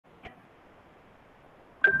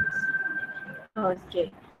Okay.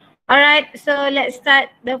 Alright, so let's start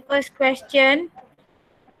the first question.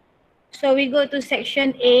 So we go to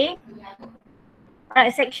section A.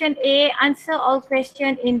 Alright, section A, answer all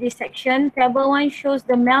questions in this section. Table 1 shows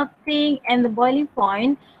the melting and the boiling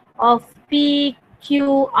point of P,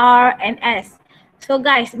 Q, R and S. So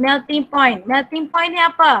guys, melting point. Melting point ni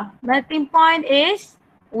apa? Melting point is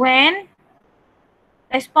when,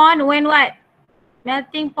 respond when what?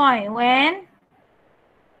 Melting point when,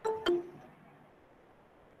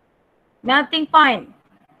 melting point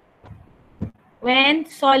when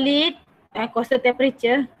solid, constant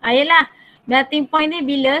temperature. Yelah, melting point ni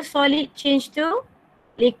bila solid change to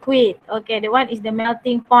liquid. Okay, the one is the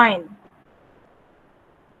melting point.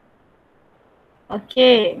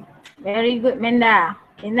 Okay, very good Menda.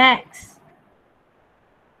 Okay, next.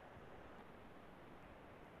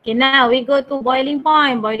 Okay, now we go to boiling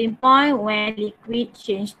point. Boiling point when liquid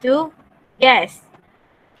change to gas.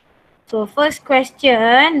 So first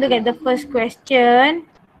question, look at the first question.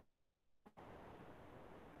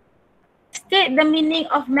 State the meaning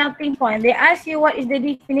of melting point. They ask you what is the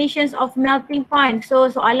definitions of melting point.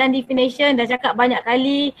 So soalan definition dah cakap banyak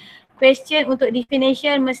kali. Question untuk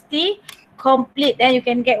definition mesti complete, then you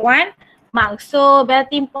can get 1 mark. So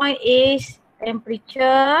melting point is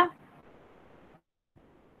temperature.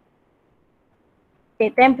 Okay,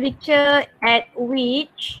 temperature at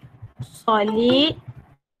which solid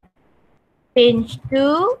change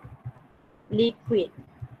to liquid.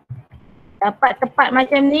 Dapat tepat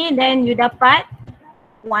macam ni, then you dapat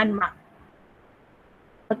 1 mark.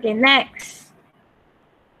 Okay, next.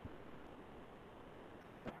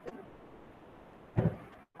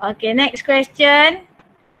 Okay, next question.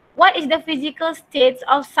 What is the physical state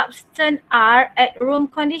of substance R at room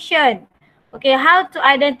condition? Okay, how to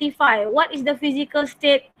identify what is the physical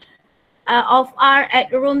state of R at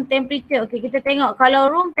room temperature? Okay, kita tengok kalau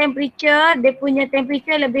room temperature, dia punya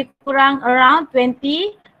temperature lebih kurang around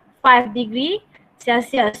 25 degree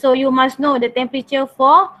Celsius. So you must know the temperature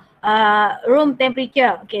for room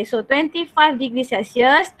temperature. Okay, so 25 degree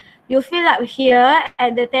Celsius. You fill up here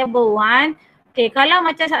at the table 1. Okay, kalau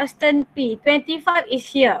macam substance P, 25 is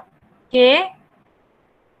here. Okay.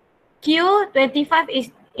 Q, 25 is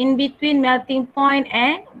in between melting point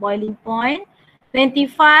and boiling point.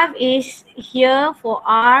 25 is here for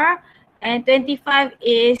R and 25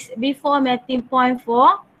 is before melting point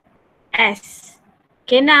for S.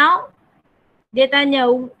 Okay, now dia tanya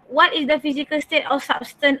what is the physical state of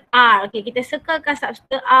substance R. Okay, kita circlekan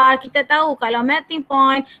substance R. Kita tahu kalau melting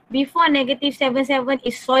point before negative 77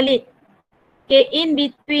 is solid. Okay, in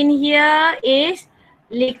between here is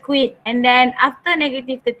liquid and then after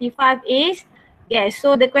negative 35 is gas.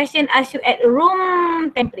 So the question asks you at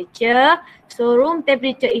room temperature. So room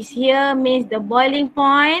temperature is here, means the boiling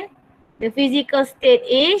point. The physical state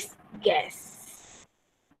is gas.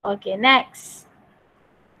 Okay, next.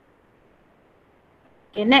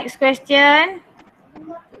 Okay, next question.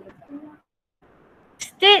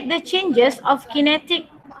 State the changes of kinetic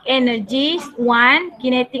energies 1,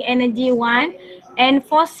 kinetic energy 1 and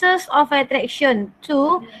forces of attraction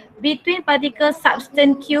 2 between particle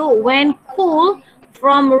substance Q when cool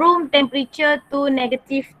from room temperature to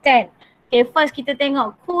negative 10. Okay, first kita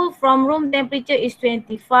tengok cool from room temperature is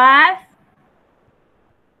 25.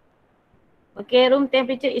 Okay, room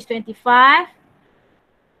temperature is 25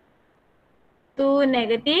 to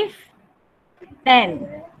negative 10.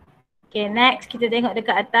 Okay, next kita tengok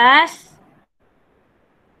dekat atas.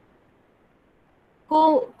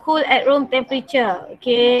 Cool at room temperature.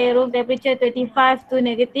 Okay, room temperature 25 to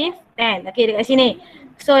negative 10. Okay, dekat sini.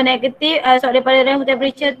 So negative, so daripada room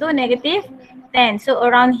temperature to negative 10. So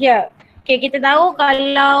around here. Okay, kita tahu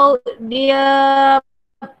kalau dia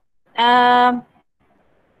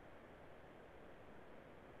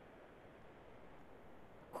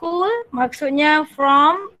cool maksudnya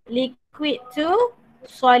from liquid to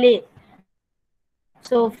solid.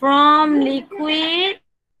 So from liquid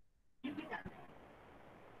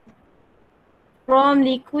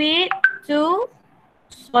to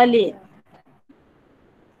solid.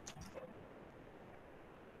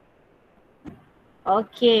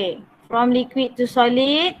 Okay, from liquid to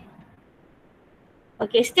solid.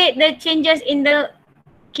 Okay, state the changes in the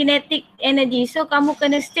kinetic energy. So kamu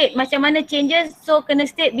kena state macam mana changes. So kena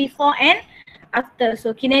state before and after.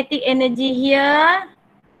 So kinetic energy here.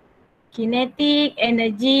 Kinetic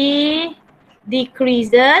energy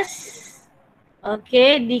decreases.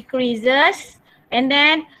 Okay, decreases. And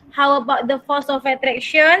then how about the force of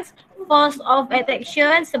attraction? Force of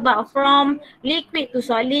attraction sebab from liquid to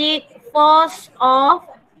solid, force of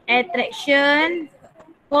attraction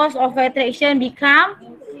become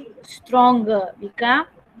stronger,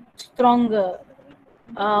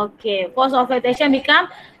 Okay, force of attraction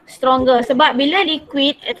become stronger. Sebab bila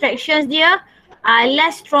liquid, attractions dia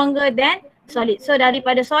less stronger than solid. So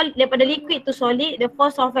daripada liquid to solid, the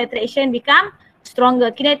force of attraction become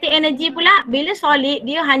stronger. Kinetic energy pula, bila solid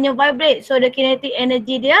dia hanya vibrate. So the kinetic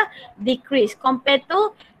energy dia decrease compared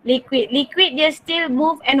to liquid. Liquid dia still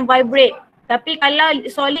move and vibrate. Tapi kalau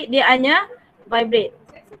solid dia hanya vibrate.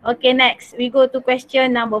 Okay, next we go to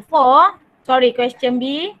question number 4. Sorry, question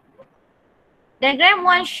B. Diagram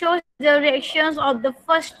 1 shows the reactions of the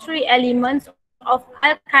first 3 elements of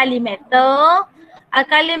alkali metal.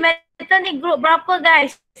 Alkali metal ni group berapa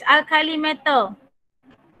guys? Alkali metal.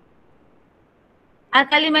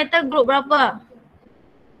 Alkali metal group berapa?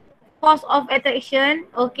 Force of attraction.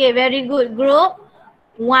 Okay, very good. Group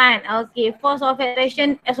 1. Okay, force of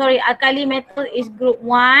attraction, alkali metal is group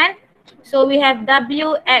 1. So we have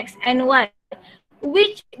W, X and Y.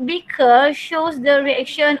 Which beaker shows the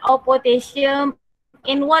reaction of potassium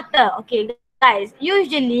in water? Okay guys,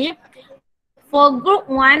 usually for group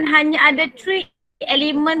 1 hanya ada 3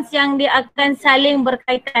 elements yang dia akan saling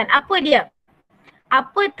berkaitan. Apa dia?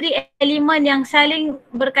 Apa 3 elemen yang saling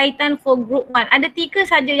berkaitan for group 1? Ada 3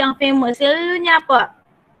 saja yang famous. Selalunya apa?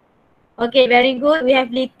 Okay, very good. We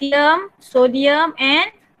have lithium, sodium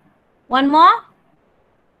and one more?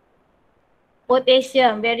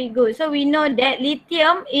 Potassium. Very good. So we know that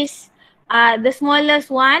lithium is the smallest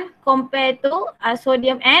one compared to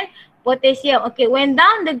sodium and potassium. Okay, when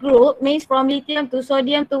down the group means from lithium to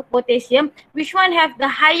sodium to potassium, which one have the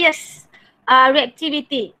highest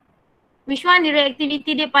reactivity? Which one the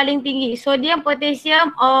reactivity dia paling tinggi? Sodium,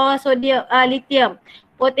 potassium or sodium, lithium?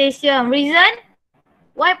 Potassium. Reason?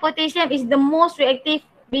 Why potassium is the most reactive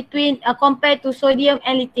between compared to sodium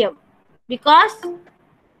and lithium? Because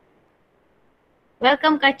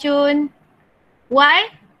welcome Kachun.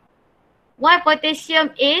 Why? Why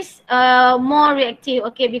potassium is more reactive?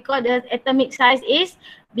 Okay, because the atomic size is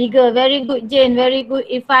bigger. Very good Jane, very good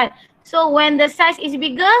Ifan. So when the size is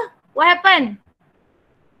bigger, what happen?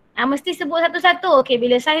 Mesti sebut satu-satu. Okay,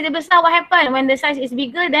 bila size dia besar, what happen? When the size is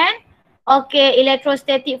bigger then, okay,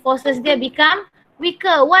 electrostatic forces dia become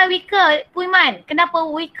weaker. Why weaker, Puiman? Kenapa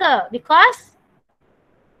weaker? Because?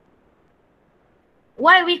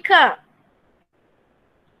 Why weaker?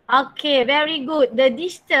 Okay, very good. The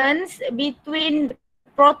distance between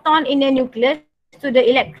proton in the nucleus to the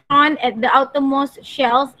electron at the outermost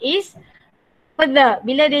shells is further.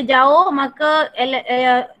 Bila dia jauh, maka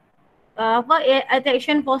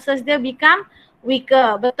attraction forces dia become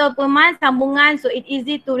weaker. Betul Puman, sambungan, so it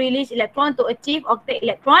easy to release electron to achieve octet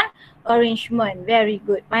electron arrangement. Very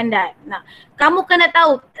good, pandai. Nah, kamu kena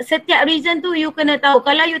tahu setiap reason tu you kena tahu.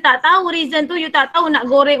 Kalau you tak tahu reason tu, you tak tahu nak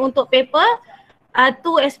goreng untuk paper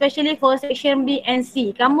tu, especially for section B and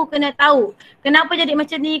C. Kamu kena tahu kenapa jadi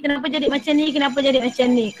macam ni, kenapa jadi macam ni, kenapa jadi macam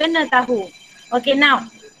ni. Kena tahu. Okay, now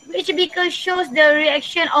which beaker shows the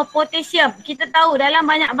reaction of potassium? Kita tahu dalam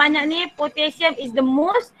banyak-banyak ni potassium is the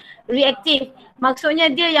most reactive. Maksudnya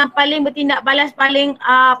dia yang paling bertindak balas, paling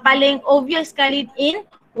obvious sekali in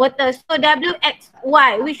water. So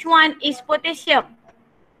WXY, which one is potassium?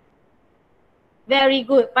 Very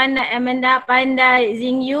good. Pandai Amanda, pandai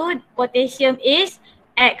Xingyu. Potassium is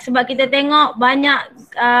X. Sebab kita tengok banyak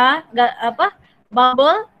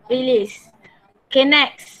bubble release. Okay,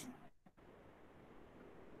 next.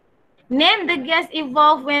 Name the gas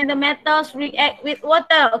evolved when the metals react with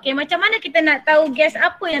water. Okay, macam mana kita nak tahu gas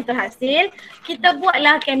apa yang terhasil? Kita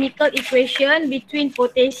buatlah chemical equation between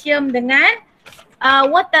potassium dengan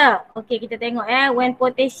water. Okay, kita tengok when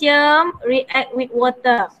potassium react with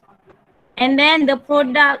water. And then the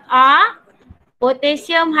product are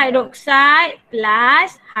potassium hydroxide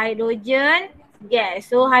plus hydrogen gas.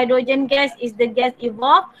 So hydrogen gas is the gas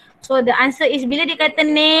evolved. So the answer is bila dia kata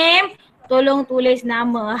name, tolong tulis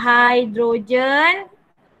nama hydrogen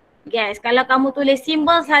gas. Kalau kamu tulis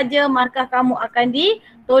simbol saja, maka kamu akan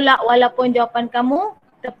ditolak walaupun jawapan kamu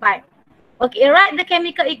tepat. Okay, write the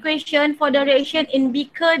chemical equation for the reaction in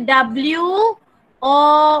beaker W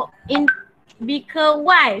or in beaker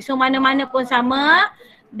Y. So mana-mana pun sama.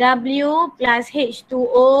 W plus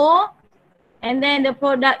H2O and then the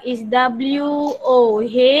product is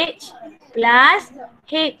WOH plus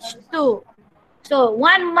H2. So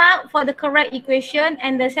 1 mark for the correct equation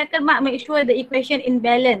and the second mark make sure the equation in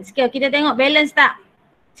balance. Okay, kita tengok balance tak?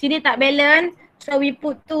 Sini tak balance. So we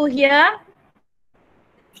put 2 here.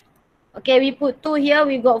 Okay, we put 2 here,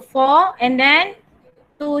 we got 4 and then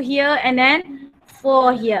 2 here and then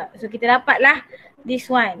 4 here. So kita dapatlah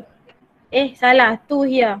this one. Salah, 2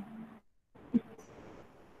 here.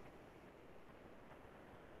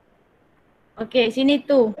 Okay, sini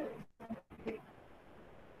 2.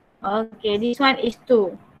 Okay, this one is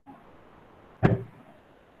 2.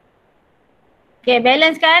 Okay,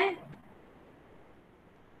 balance kan?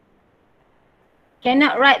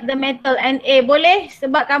 Cannot write the metal Na. Boleh?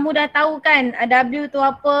 Sebab kamu dah tahu kan W tu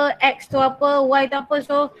apa, X tu apa, Y tu apa.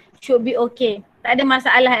 So should be okay. Tak ada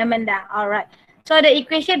masalah Amanda. Alright. So the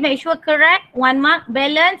equation make sure correct. 1 mark.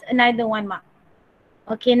 Balance another 1 mark.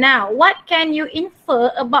 Okay, now what can you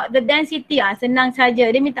infer about the density? Senang saja.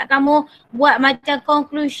 Dia minta kamu buat macam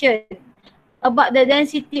conclusion about the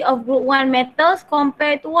density of group 1 metals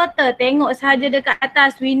compared to water. Tengok sahaja dekat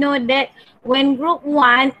atas. We know that when group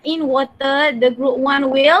 1 in water, the group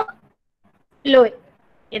 1 will float.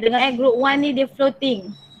 Okay, dengar group 1 ni dia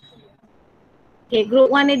floating. Okay,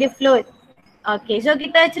 group 1 ni dia float. Okay, so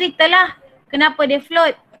kita ceritalah kenapa dia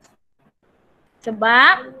float.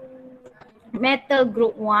 Sebab metal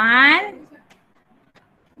group 1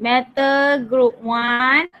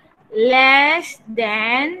 less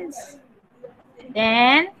than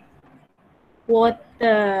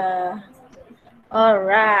water.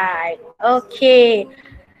 Alright. Okay.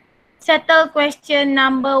 Settle question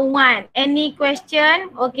number 1. Any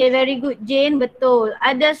question? Okay, very good Jane. Betul.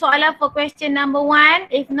 Ada soalan for question number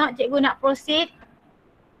 1? If not, cikgu nak proceed.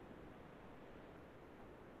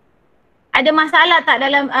 Ada masalah tak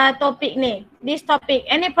dalam topik ni? This topic.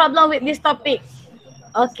 Any problem with this topic?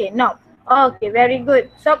 Okay, no. Okay, very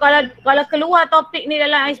good. So kalau keluar topik ni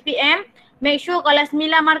dalam SPM, make sure kalau 9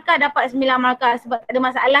 markah dapat 9 markah sebab tak ada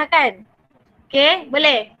masalah kan? Okay,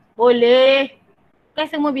 boleh? Boleh. Kan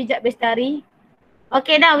semua bijak bestari.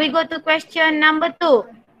 Okay, now we go to question number 2.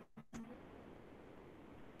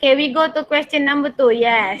 Okay, we go to question number 2.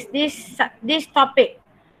 Yes, this topic.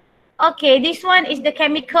 Okay, this one is the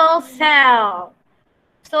chemical cell.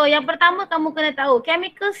 So yang pertama kamu kena tahu,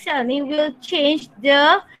 chemical cell ni will change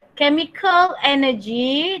the chemical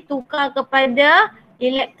energy tukar kepada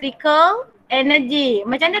electrical energy.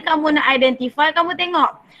 Macam mana kamu nak identify? Kamu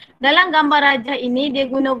tengok dalam gambar rajah ini dia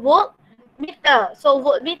guna voltmeter. So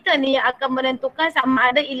voltmeter ni yang akan menentukan sama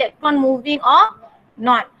ada elektron moving or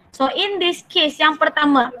not. So in this case yang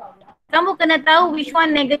pertama, kamu kena tahu which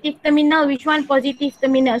one negative terminal, which one positive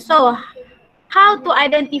terminal. So how to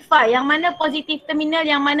identify yang mana positive terminal,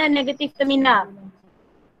 yang mana negative terminal?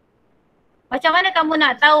 Macam mana kamu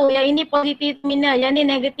nak tahu yang ini positive terminal, yang ini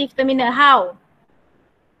negative terminal? How?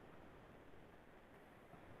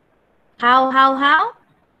 How?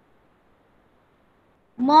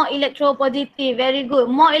 More electropositive. Very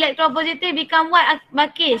good. More electropositive become what,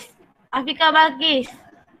 Bakis? Afika Bakis.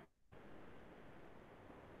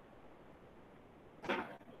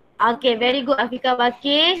 Okay, very good Afika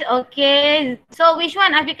Bakis. Okay. So which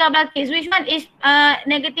one Afika Bakis? Which one is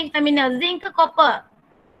negative terminal? Zinc ke copper?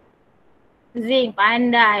 Zinc,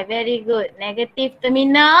 pandai, very good. Negative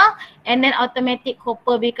terminal and then automatic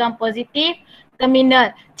copper become positive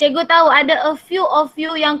terminal. Cikgu tahu ada a few of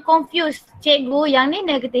you yang confused. Cikgu yang ni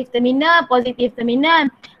negative terminal, positive terminal.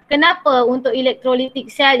 Kenapa untuk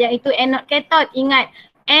electrolytic cell yang itu anode cathode? Ingat,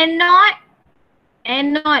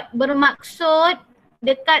 anode bermaksud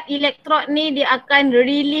dekat elektrod ni dia akan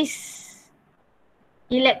release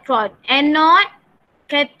elektron. Anode,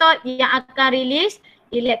 cathode yang akan release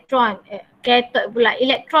elektron. Cathode pula,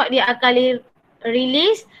 elektrod dia akan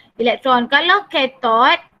release elektron. Kalau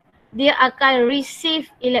cathode dia akan receive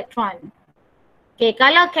elektron. Okay,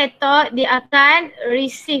 kalau cathode dia akan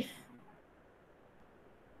receive.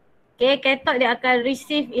 Okay, cathode dia akan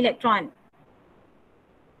receive elektron.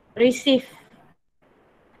 Receive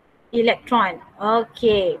elektron.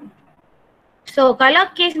 Okay. So kalau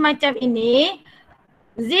case macam ini,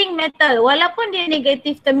 zinc metal walaupun dia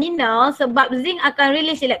negative terminal sebab zinc akan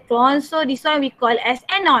release elektron, so this one we call as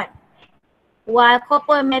anode. While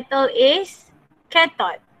copper metal is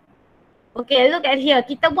cathode. Okay, look at here.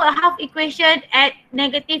 Kita buat half equation at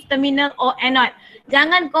negative terminal or anode.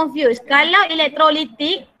 Jangan confuse. Kalau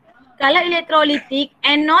elektrolitik,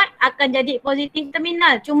 anode akan jadi positive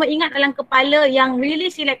terminal. Cuma ingat dalam kepala yang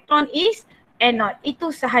release elektron is anode.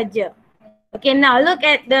 Itu sahaja. Okay, now look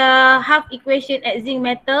at the half equation at zinc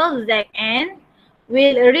metal. Zn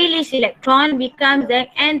will release electron become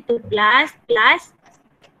Zn2 plus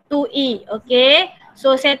 2e. Okay,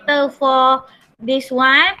 so settle for this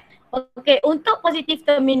one. Okay, untuk positive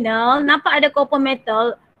terminal, nampak ada copper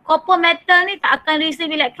metal. Copper metal ni tak akan receive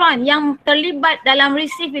electron. Yang terlibat dalam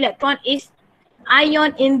receive electron is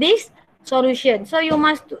ion in this solution. So you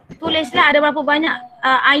must tulislah ada berapa banyak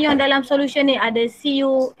ion dalam solution ni. Ada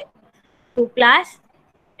Cu2 plus,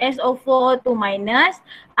 SO4 2 minus,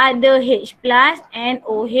 ada H plus and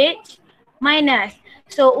OH minus.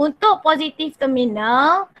 So untuk positive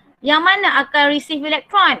terminal, yang mana akan receive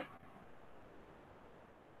elektron?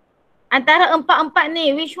 Antara empat-empat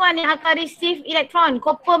ni, which one yang akan receive elektron?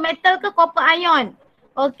 Copper metal ke copper ion?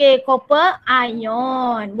 Okay, copper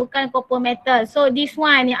ion, bukan copper metal. So this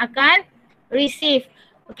one yang akan receive.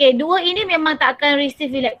 Okay, dua ini memang tak akan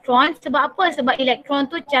receive elektron. Sebab apa? Sebab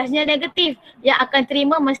elektron tu charge-nya negatif. Yang akan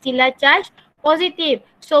terima mestilah charge positif.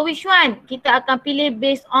 So which one? Kita akan pilih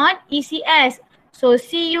based on ECS. So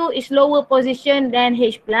Cu is lower position than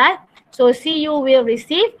H plus. So Cu will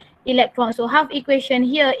receive electron. So half equation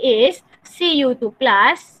here is Cu2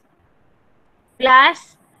 plus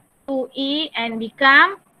 2E and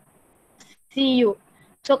become Cu.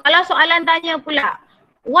 So kalau soalan tanya pula,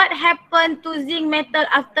 what happened to zinc metal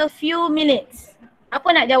after few minutes?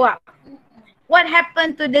 Apa nak jawab? What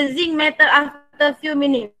happened to the zinc metal after few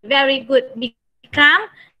minutes? Very good. Become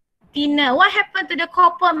thinner. What happened to the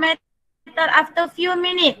copper metal after few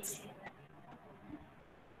minutes?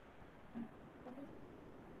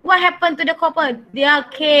 What happened to the copper? The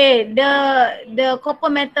copper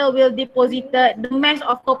metal will deposited. The mass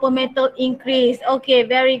of copper metal increase. Okay,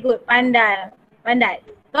 very good. Pandai.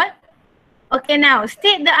 Betul? Okay, now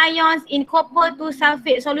state the ions in copper 2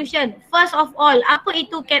 sulfate solution. First of all, apa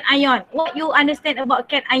itu cation? What you understand about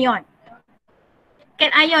cation?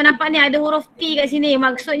 Cation nampak ni ada huruf T kat sini.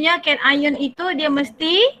 Maksudnya cation itu dia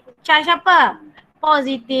mesti charge apa?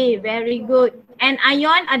 Positive. Very good. And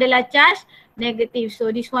ion adalah charge negative.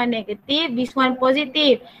 So this one negative, this one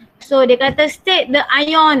positive. So dia kata state the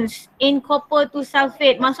ions in copper 2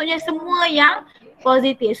 sulfate. Maksudnya semua yang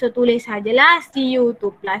positif. So tulis sajalah Cu2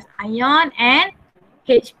 plus ion and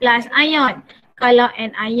H plus ion. Kalau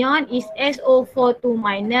an ion is SO4 2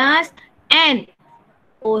 minus and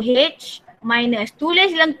OH minus.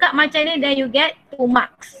 Tulis lengkap macam ni then you get 2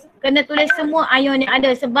 marks. Kena tulis semua ion yang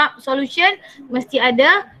ada sebab solution mesti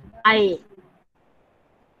ada air.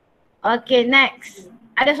 Okay, next.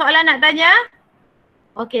 Ada soalan nak tanya?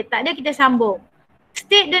 Okay, tak ada, kita sambung.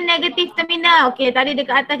 State the negative terminal. Okay, tadi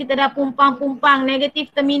dekat atas kita dah pumpang-pumpang. Negative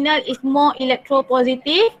terminal is more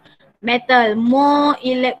electropositive metal. More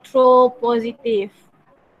electropositive.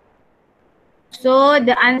 So,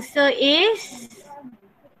 the answer is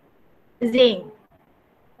zinc.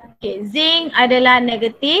 Okay, zinc adalah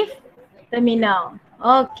negative terminal.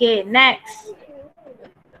 Okay, next.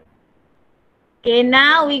 Okay,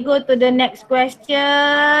 now we go to the next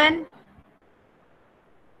question.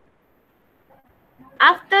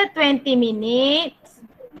 After 20 minutes,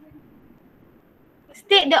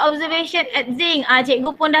 state the observation at zinc. Cikgu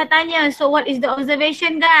pun dah tanya. So what is the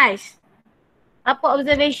observation, guys? Apa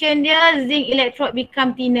observation dia? Zinc electrode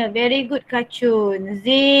become thinner. Very good, Kacun.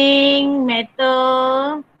 Zinc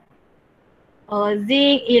metal or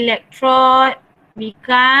zinc electrode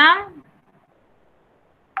become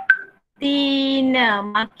thinner,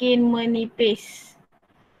 makin menipis.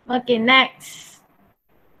 Okay, next.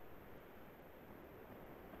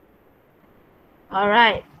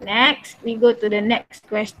 Alright, next we go to the next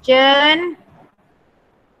question.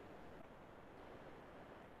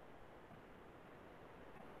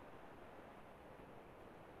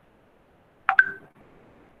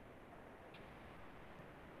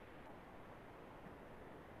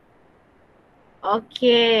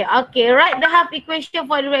 Okay, write the half equation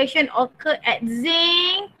for the reaction occur at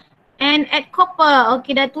zinc and at copper.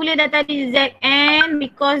 Okay, dah tulis dah tadi Zn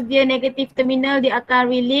because dia negative terminal dia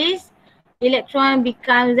akan release electron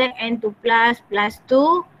become Zn2 plus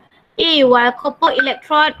 2E while copper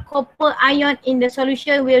electrode, copper ion in the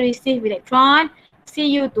solution will receive electron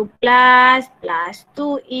Cu2 plus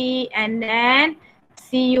 2E and then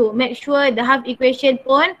Cu. Make sure the half equation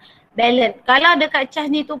pun balance. Kalau dekat charge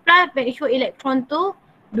ni 2 plus, make sure elektron tu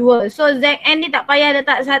 2. So Zn ni tak payah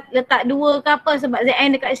letak 2 ke apa sebab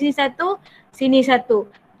Zn dekat sini 1, sini 1.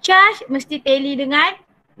 Charge mesti tally dengan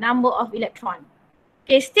number of electron.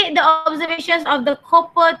 Okay, state the observations of the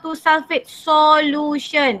copper 2 sulfate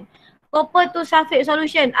solution. Copper 2 sulfate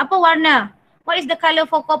solution, apa warna? What is the color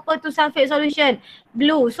for copper 2 sulfate solution?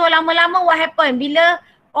 Blue. So lama-lama what happen? Bila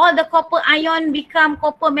all the copper ion become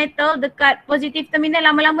copper metal dekat positive terminal,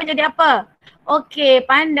 lama-lama jadi apa? Okay,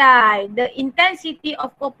 pandai. The intensity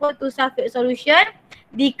of copper 2 sulfate solution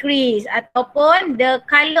decrease ataupun the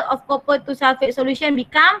color of copper 2 sulfate solution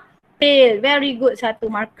become pale. Very good, 1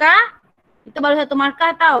 markah. Itu baru 1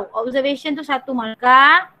 markah tau. Observation tu 1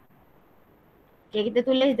 markah. Okay, kita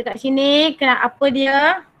tulis dekat sini kenapa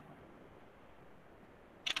dia.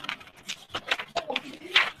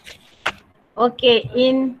 Okay,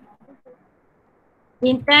 in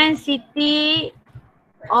intensity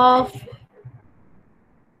of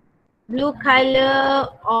blue color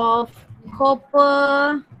of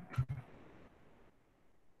copper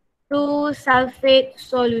 2 sulfate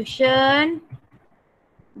solution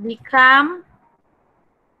become,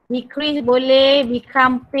 decrease boleh,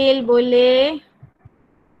 become pale boleh.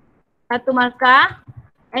 Satu markah.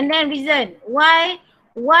 And then reason. Why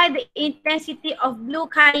the intensity of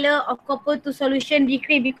blue color of copper to solution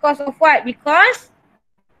decrease? Because of what? Because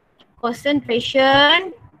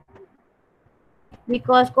concentration.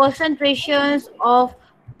 Because concentrations of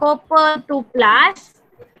copper to plus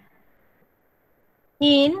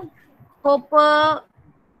in copper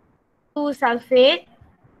to sulfate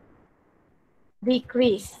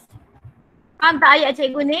decrease. Faham tak ayat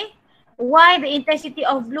cikgu ni? Why the intensity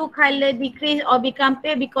of blue color decrease or become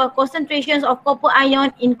pale? Because concentrations of copper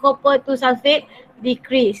ion in copper to sulfate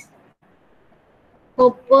decrease.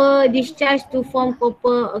 Copper discharge to form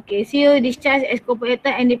copper. Okay, CO discharge as copper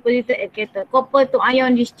atom and deposited at cathode. Copper to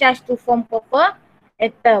ion discharge to form copper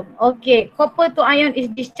atom. Okay, copper to ion is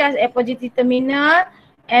discharged at positive terminal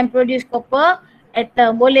and produce copper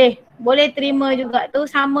atom. Boleh terima juga tu,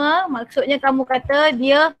 sama. Maksudnya kamu kata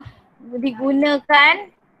dia digunakan,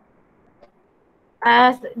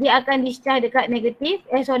 dia akan discharge dekat negatif,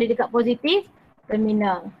 dekat positif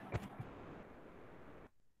terminal.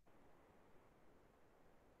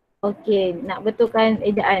 Okay, nak betulkan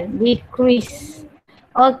ejaan. Decrease.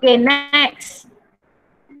 Okay, next.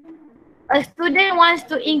 A student wants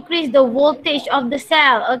to increase the voltage of the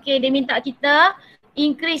cell. Okay, dia minta kita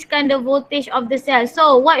increasekan the voltage of the cell.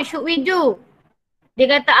 So, what should we do?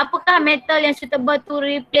 Dia kata apakah metal yang suitable to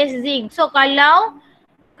replace zinc? So, kalau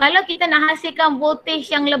kita nak hasilkan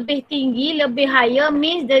voltage yang lebih tinggi, lebih higher,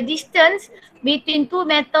 means the distance between two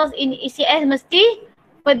metals in ECS mesti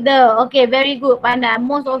further. Okay, very good. Pandai.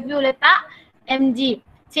 Most of you letak mg.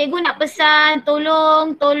 Cikgu nak pesan,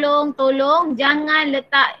 tolong jangan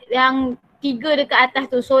letak yang 3 dekat atas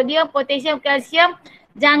tu. Sodium, potassium, kalsium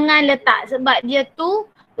jangan letak sebab dia tu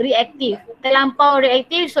reaktif. Terlampau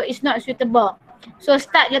reaktif, so it's not suitable. So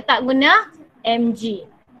start letak guna mg.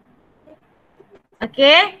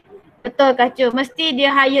 Okay, betul Kacu. Mesti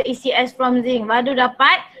dia higher ECS from zinc baru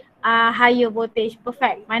dapat higher voltage.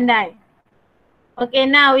 Perfect, pandai. Okay,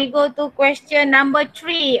 now we go to question number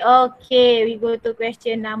 3. Okay, we go to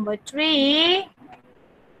question number 3.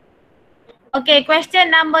 Okay,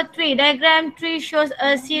 question number 3. Diagram 3 shows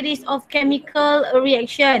a series of chemical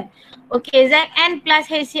reaction. Okay, Zn plus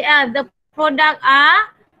HCl. The product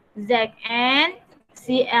are Zn,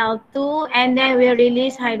 Cl2, and then we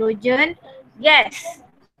release hydrogen gas.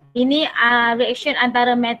 Ini reaction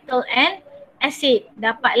antara metal and acid.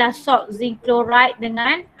 Dapatlah salt zinc chloride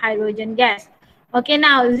dengan hydrogen gas. Okay,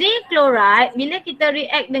 now zinc chloride bila kita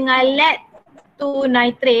react dengan lead to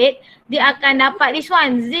nitrate, dia akan dapat this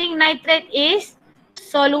one. Zinc nitrate is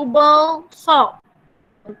soluble salt.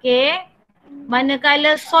 Okay.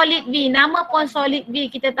 Manakala solid B, nama pun solid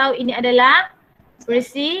B, kita tahu ini adalah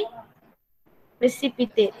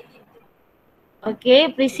precipitate.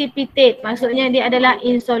 Okay, precipitate. Maksudnya dia adalah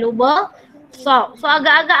insoluble salt. So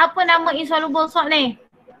agak-agak apa nama insoluble salt ni?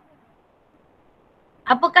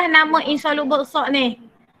 Apakah nama insoluble salt ni?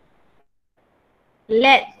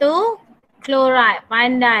 Lead to chloride.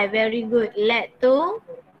 Pandai, very good. Lead to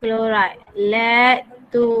chloride. Lead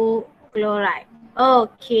to chloride.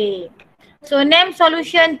 Okay. So name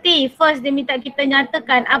solution T. First dia minta kita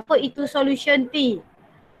nyatakan apa itu solution T.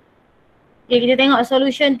 Okay, kita tengok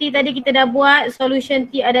solution T tadi kita dah buat. Solution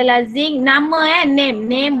T adalah zinc. Nama name.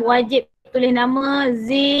 Name wajib tulis nama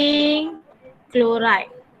zinc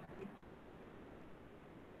chloride.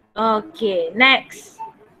 Okay, next.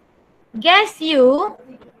 Gas U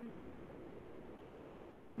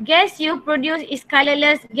produce is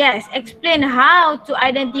colorless gas. Explain how to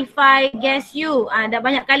identify gas U. Dah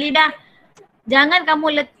banyak kali dah. Jangan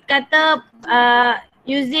kamu kata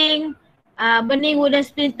using burning wooden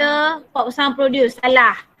splinter, pop sound produce.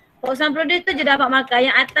 Salah. Pop sound produce tu je dapat markah.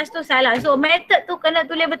 Yang atas tu salah. So method tu kena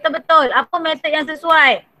tulis betul-betul. Apa method yang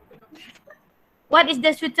sesuai? What is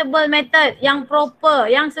the suitable method? Yang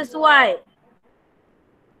proper, yang sesuai.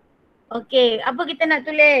 Okay, apa kita nak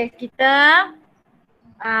tulis? Kita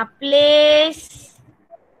place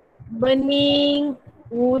burning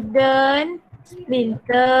wooden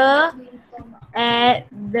splinter at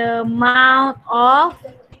the mouth of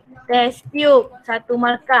test tube. Satu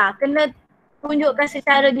markah. Kena tunjukkan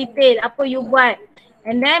secara detail apa you buat.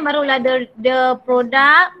 And then barulah the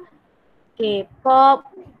product. Okay,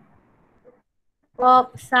 pop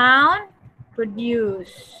sound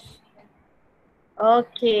produce.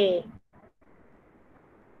 Okay.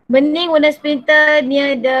 Burning wooden splinter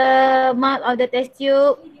near the mouth of the test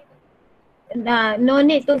tube. No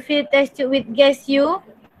need to fill test tube with gas U.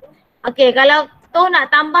 Okay, kalau tu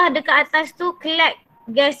nak tambah dekat atas tu collect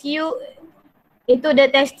gas U. Itu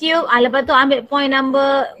the test tube. Lepas tu ambil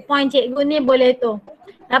point cikgu ni boleh tu.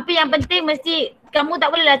 Tapi yang penting mesti kamu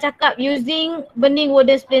tak bolehlah cakap using burning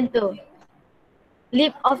wooden splinter.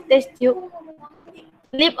 Lip of test tube.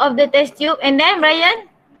 Lip of the test tube and then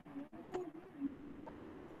Brian.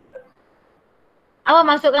 Apa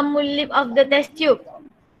maksud kamu lip of the test tube?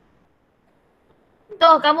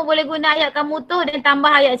 Tu kamu boleh guna ayat kamu tu dan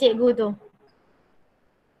tambah ayat cikgu tu.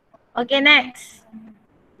 Okay, next.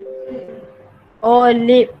 Oh,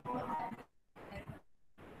 lip.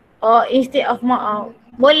 Oh, instead of mouth.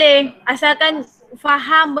 Boleh. Asalkan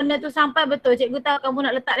faham benda tu sampai betul. Cikgu tahu kamu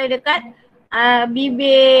nak letak dia dekat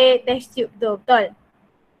bibir test tube tu. Betul?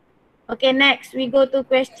 Okay, next we go to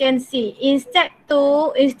question C. In step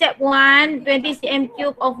 1, 20 cm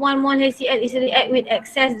cube of 1 mole HCl is react with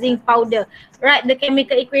excess zinc powder. Write the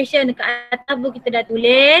chemical equation. Dekat atas tu kita dah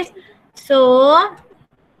tulis. So,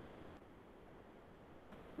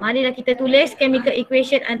 marilah kita tulis chemical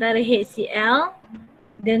equation antara HCl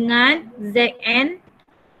dengan Zn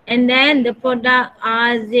and then the product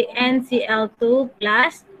are ZnCl2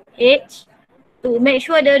 plus H. To make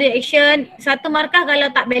sure the reaction, satu markah kalau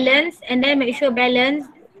tak balance and then make sure balance,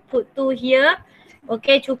 put 2 here.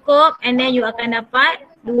 Okay, cukup and then you akan dapat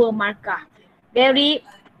 2 markah. Very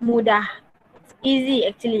mudah. Easy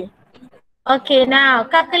actually. Okay, now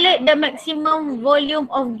calculate the maximum volume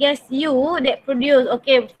of gas U that produce.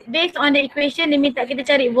 Okay, based on the equation dia minta kita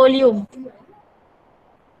cari volume.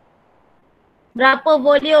 Berapa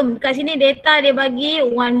volume? Kat sini data dia bagi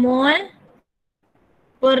 1 mole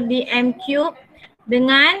per dm cube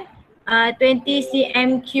dengan 20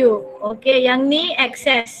 cm cube. Okay, yang ni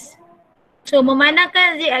excess. So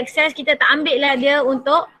memandangkan Z excess, kita tak ambil lah dia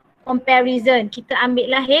untuk comparison. Kita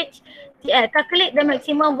ambil lah HCl. Calculate the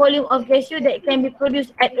maximum volume of gas U that can be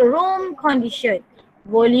produced at room condition.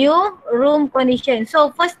 Volume, room condition.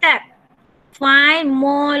 So first step, find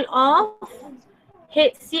mole of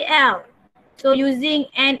HCl. So using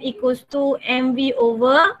N equals to mV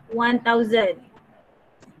over 1000.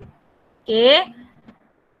 Okay.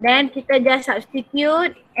 Then kita just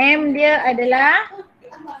substitute. M dia adalah,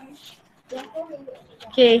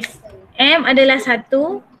 okay, M adalah 1,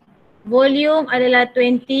 volume adalah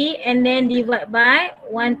 20 and then divide by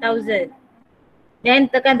 1000. Then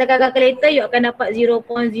tekan-tekan calculator, you akan dapat 0.02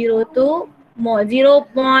 mole.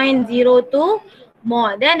 0.02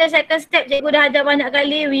 mole. Then the second step, cikgu dah ajar banyak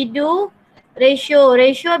kali, we do ratio.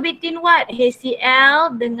 Ratio between what?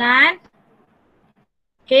 HCl dengan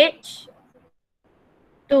H2.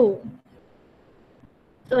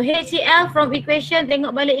 So HCl from equation,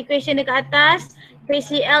 tengok balik equation dekat atas,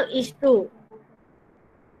 HCl is 2.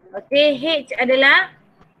 Okay, H adalah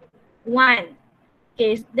 1.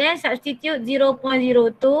 Okay, then substitute 0.02.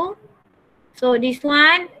 So this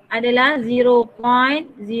one adalah 0.01.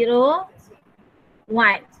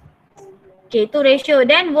 Okay, itu ratio.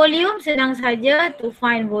 Then volume senang saja to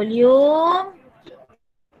find volume.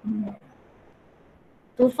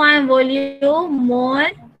 To find volume,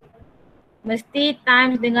 mole mesti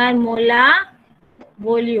times dengan molar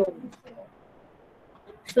volume.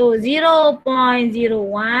 So 0.01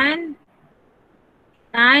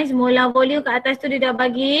 times molar volume, kat atas tu dia dah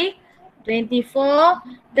bagi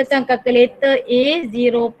 24, tekan calculator is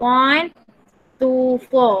 0.24.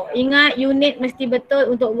 Ingat unit mesti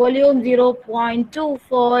betul untuk volume,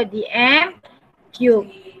 0.24 dm cube.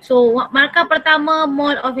 So markah pertama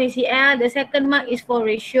mole of HCl, the second mark is for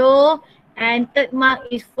ratio and third mark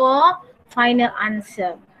is for final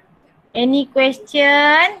answer. Any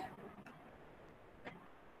question?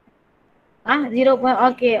 0.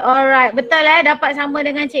 Okay, alright. Betul dapat sama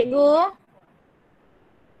dengan cikgu.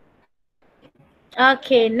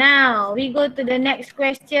 Okay, now we go to the next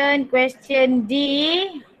question, question D.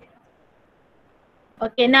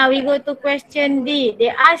 Okay, now we go to question D. They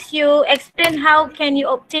ask you, explain how can you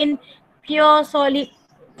obtain pure solid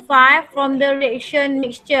 5 from the reaction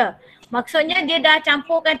mixture. Maksudnya dia dah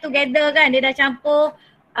campurkan together kan, dia dah campur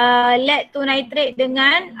lead to nitrate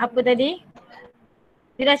dengan apa tadi?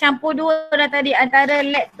 Dia dah campur dua dah tadi, antara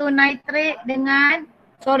lead to nitrate dengan,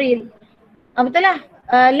 betul lah,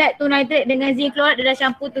 lead to nitrate dengan zinc chloride, dia dah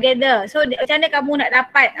campur together. So macam mana kamu nak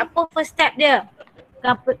dapat, apa first step dia?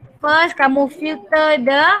 First kamu filter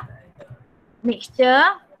the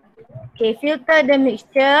mixture. Okay, filter the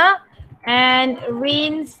mixture and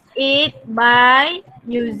rinse it by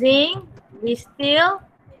using distilled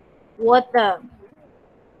water.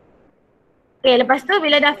 Okay, lepas tu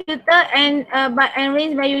bila dah filter and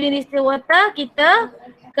rinse by using distilled water, kita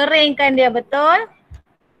keringkan dia, betul?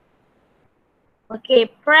 Okay,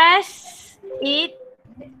 press it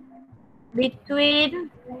between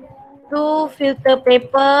two filter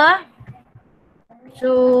paper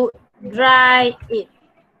to dry it.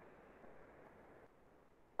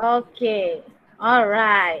 Okay,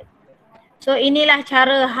 alright. So inilah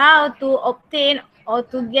cara how to obtain or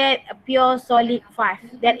to get a pure solid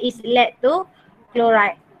 5 that is lead to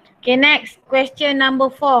chloride. Okay, next question number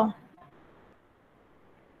 4.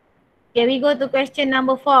 Okay, we go to question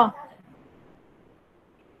number 4.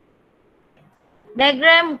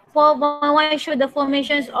 Diagram 4.1 show the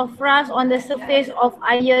formations of rust on the surface of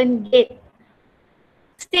iron gate.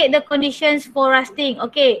 State the conditions for rusting.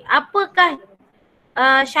 Okay, apakah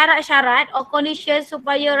syarat-syarat or condition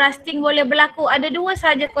supaya rusting boleh berlaku? Ada dua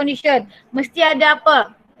saja condition. Mesti ada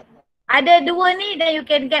apa? Ada dua ni, then you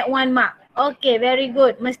can get 1 mark. Okay, very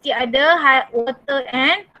good. Mesti ada water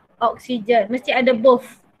and oxygen. Mesti ada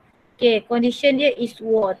both. Okay, condition dia is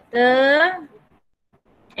water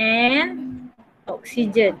and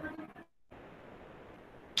oxygen.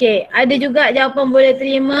 Okay, ada juga jawapan boleh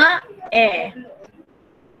terima air.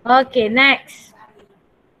 Okay, next.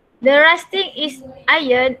 The rusting is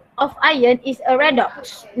iron is a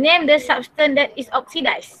redox. Name the substance that is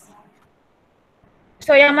oxidized.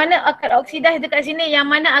 So yang mana akan oxidize dekat sini, yang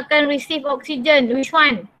mana akan receive oxygen, which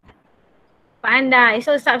one? Pandai.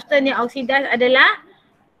 So substance yang oxidize adalah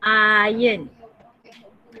iron.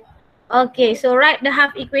 Okay, so write the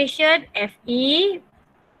half equation Fe.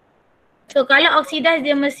 So kalau oxidize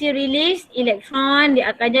dia mesti release elektron,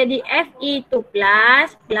 dia akan jadi Fe2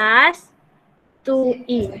 plus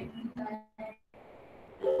 2E.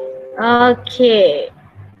 Okay.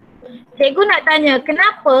 Cikgu nak tanya,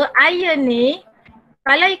 kenapa iron ni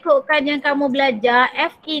kalau ikutkan yang kamu belajar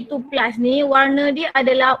Fe2 plus ni warna dia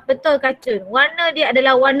adalah betul kacun. Warna dia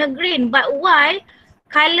adalah warna green, but why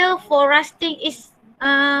color for rusting is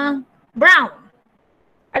brown?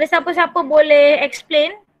 Ada siapa-siapa boleh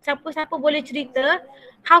explain? Siapa-siapa boleh cerita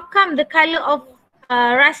how come the color of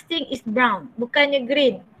rusting is brown bukannya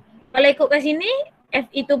green? Kalau ikut kat sini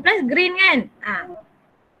Fe2 plus green kan?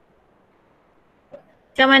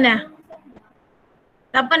 Macam mana?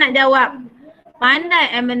 Siapa nak jawab?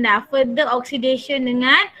 Pandai Amanda, further oxidation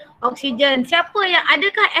dengan oxygen. Siapa yang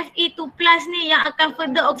adakah Fe2 plus ni yang akan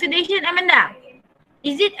further oxidation Amanda?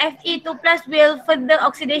 Is it Fe2 plus will further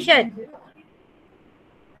oxidation?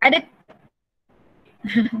 Ada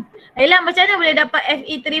Ayolah, macam mana boleh dapat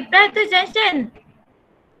Fe3 plus tu Janshan?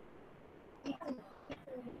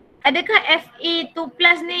 Adakah Fe2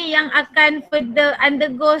 plus ni yang akan further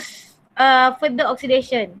undergoes further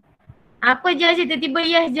oxidation? Apa Jazin? Tiba-tiba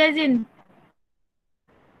yes Jazin.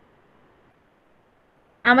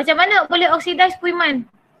 Macam mana boleh oxidize Puiman?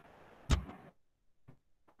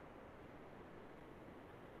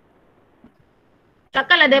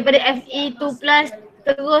 Takkanlah daripada Fe2 plus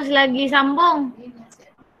terus lagi sambung.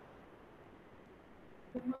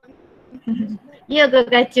 Ya ke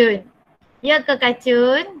kacun? Ya ke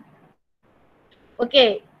kacun?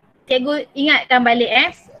 Okey, cikgu ingatkan balik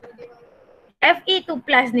Fe2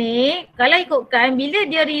 plus ni kalau ikutkan bila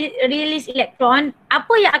dia release elektron,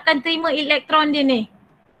 apa yang akan terima elektron dia ni?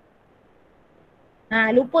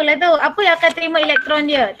 Lupalah tu. Apa yang akan terima elektron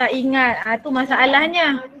dia? Tak ingat. Tu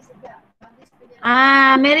masalahnya.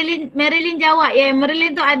 Marilyn jawab ya.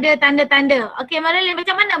 Marilyn tu ada tanda-tanda. Okey Marilyn,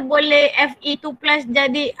 macam mana boleh Fe2 plus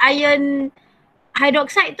jadi iron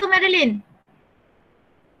hydroxide tu Marilyn?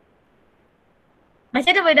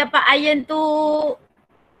 Macam mana boleh dapat iron tu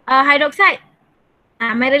hydroxide?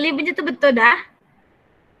 Marilyn punya tu betul dah.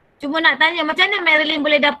 Cuma nak tanya macam mana Marilyn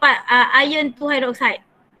boleh dapat iron tu hydroxide?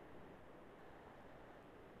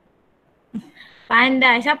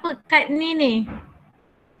 Pandai. Siapa kat ni?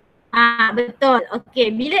 Betul.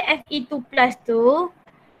 Okey, bila Fe2 plus tu,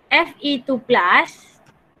 Fe2 plus.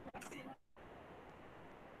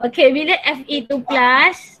 Okey, bila Fe2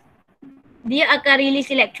 plus, dia akan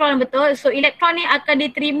release elektron, betul? So elektron ni akan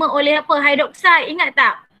diterima oleh apa? Hydroxide. Ingat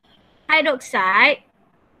tak? Hydroxide,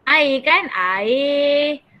 air kan?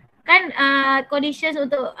 Air. Kan conditions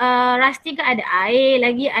untuk rusting kan ada air,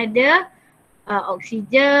 lagi ada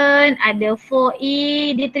oksigen, ada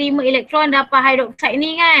 4E, dia terima elektron dapat hydroxide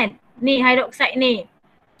ni kan. Ni hydroxide ni.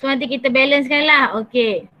 So nanti kita balancekan lah.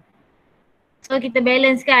 Okay. So kita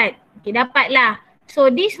balancekan. Okay, dapatlah. So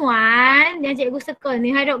this one yang cikgu circle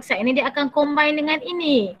ni hydroxide ni dia akan combine dengan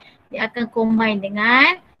ini. Dia akan combine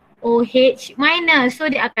dengan OH minus. So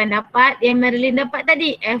dia akan dapat yang Marilyn dapat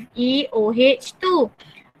tadi FeOH2.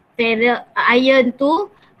 Iron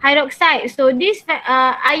 2 hydroxide. So this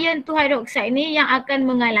iron 2 hydroxide ni yang akan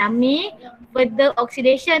mengalami further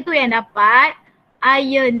oxidation tu yang dapat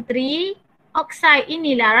iron 3 oxide.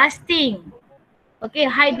 Inilah rusting. Okay,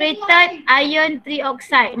 hydrated iron 3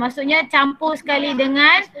 oxide. Maksudnya campur sekali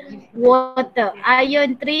dengan water.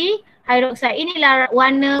 Iron 3 hydroxide. Inilah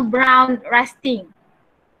warna brown rusting.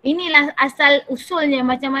 Inilah asal usulnya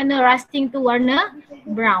macam mana rusting tu warna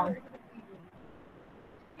brown.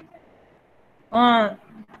 Oh,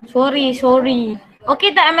 sorry. Okey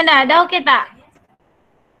tak Amanda? Dah okey tak?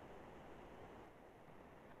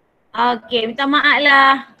 Okey, minta maaf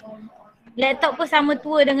lah. Laptop pun sama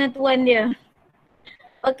tua dengan tuan dia.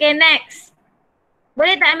 Okey, next.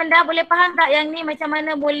 Boleh tak Amanda? Boleh faham tak yang ni macam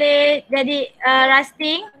mana boleh jadi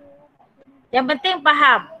rusting? Yang penting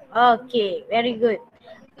faham. Okay, very good.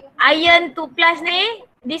 Iron 2 plus ni,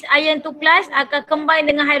 this iron 2 plus akan combine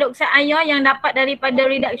dengan hydroxide ion yang dapat daripada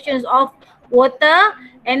reductions of water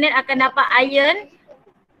and then akan dapat iron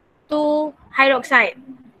 2 hydroxide.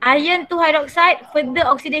 Iron 2 hydroxide further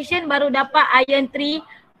oxidation baru dapat iron 3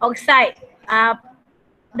 oxide.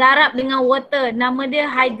 Darab dengan water, nama dia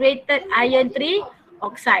hydrated iron 3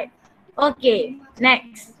 oxide. Okay,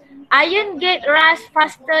 next. Iron get rust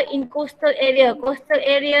faster in coastal area. Coastal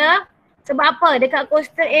area sebab apa? Dekat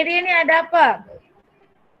coastal area ni ada apa?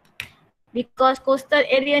 Because coastal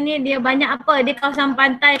area ni dia banyak apa? Dia kawasan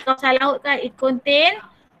pantai, kawasan laut kan? It contain,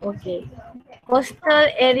 okay. Coastal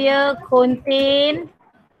area contain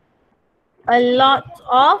a lot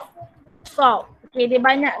of salt. Okay, dia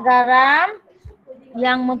banyak garam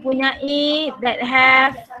yang mempunyai that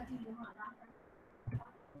have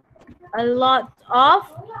a lot of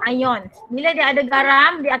ions. Bila dia ada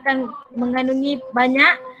garam, dia akan mengandungi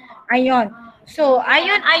banyak ion. So,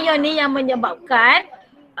 ion-ion ni yang menyebabkan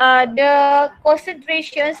the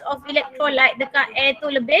concentrations of electrolyte dekat air tu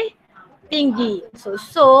lebih tinggi.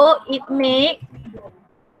 So it make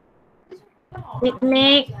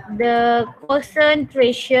the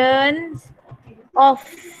concentrations of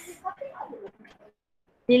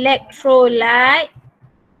electrolyte,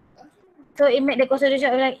 so it make the concentration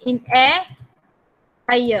of electrolyte in air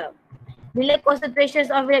higher. Bila concentrations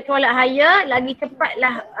of electrolyte higher, lagi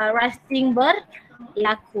cepatlah rusting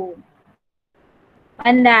berlaku.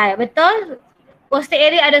 Pandai, betul? Coastal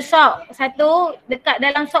area ada salt. Satu, dekat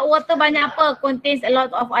dalam salt water banyak apa? Contains a lot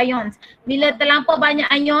of ions. Bila terlampau banyak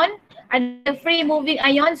ion, ada free moving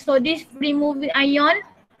ion. So this free moving ion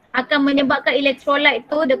akan menyebabkan electrolyte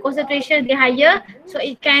tu, the concentration dia higher. So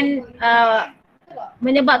it can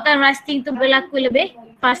menyebabkan rusting tu berlaku lebih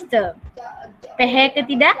faster. Faham ke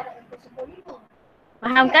tidak?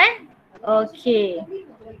 Faham kan? Okay.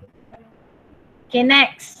 Okay,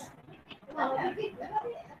 next.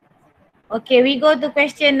 Okay, we go to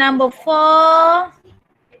question number 4.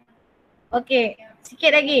 Okay,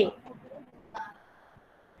 sikit lagi.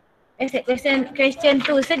 Question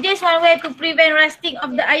 2. Suggest one way to prevent rusting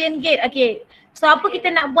of the iron gate. Okay, so apa kita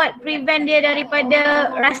nak buat prevent dia daripada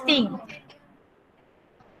rusting?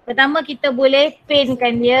 Pertama, kita boleh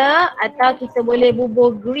paintkan dia, atau kita boleh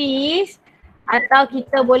bubur grease, atau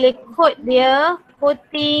kita boleh coat dia,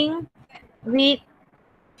 coating with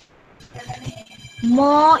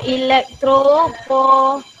more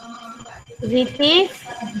electropositive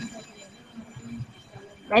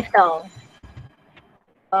metal.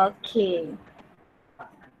 Okay.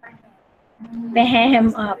 Faham.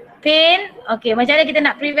 Paint. Okay, macam mana kita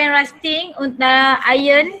nak prevent rusting untuk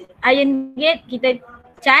iron gate? Kita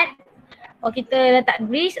cat, or kita letak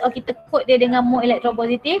grease, or kita coat dia dengan more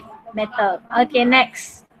electropositive metal. Okay,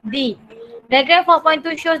 next. D. Diagram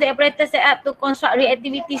 4.2 shows the apparatus set up to construct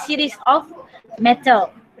reactivity series of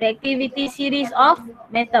metal. Reactivity series of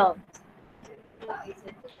metal.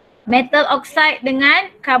 Metal oxide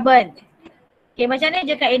dengan carbon. Okay, macam ni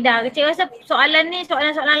je kaedah. Cik rasa soalan ni,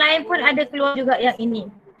 soalan-soalan lain pun ada keluar juga yang ini.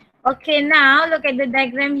 Okay, now look at the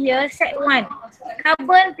diagram here. Set 1.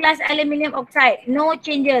 Carbon plus aluminium oxide. No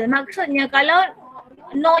changes. Maksudnya kalau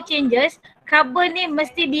no changes, carbon ni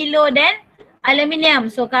mesti below than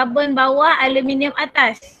aluminium. So carbon bawah, aluminium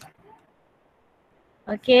atas.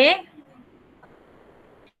 Okay.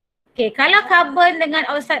 Okay, kalau carbon dengan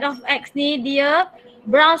oxide of X ni dia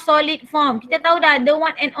brown solid form. Kita tahu dah the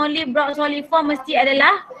one and only brown solid form mesti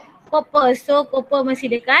adalah copper. So copper mesti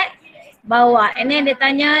dekat bawah. And then dia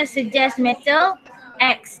tanya suggest metal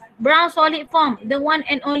X. Brown solid form, the one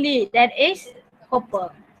and only, that is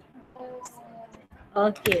copper.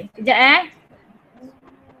 Okay, kejap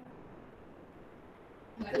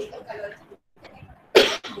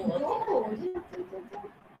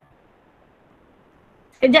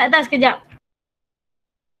Sekejap tak, sekejap.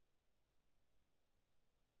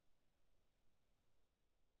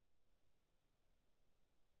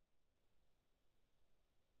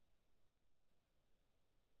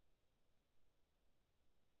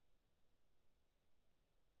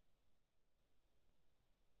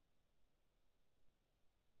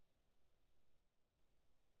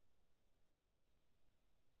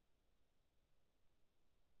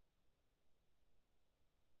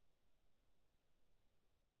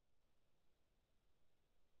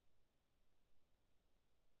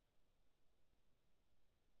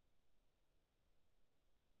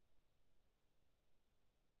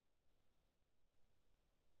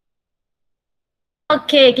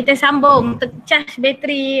 Okay, kita sambung. Tercas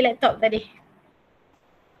bateri laptop tadi.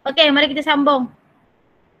 Okay, mari kita sambung.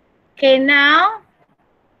 Okay, now.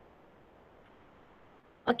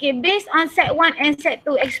 Okay, based on set 1 and set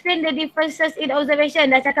 2, explain the differences in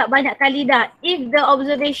observation. Dah cakap banyak kali dah. If the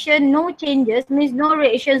observation no changes, means no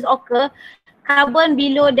reactions occur, carbon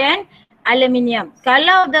below than aluminium.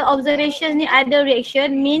 Kalau the observation ni ada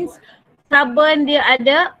reaction, means carbon dia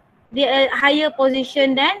ada higher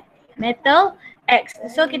position than metal X.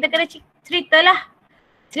 So kita kena cerita lah.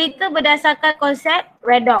 Cerita berdasarkan konsep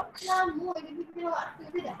redox.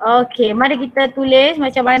 Okay, mari kita tulis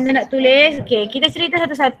macam mana nak tulis. Okay, kita cerita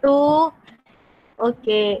satu-satu.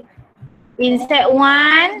 Okay. In set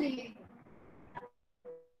 1,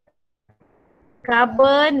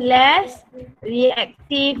 carbon less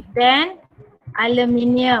reactive than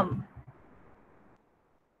aluminium.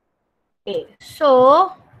 Okay,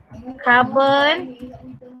 so carbon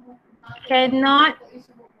cannot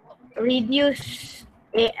reduce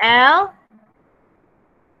Al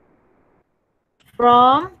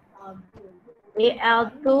from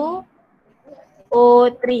Al to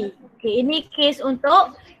O3. Okay, ini case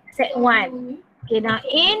untuk set 1. Okay, now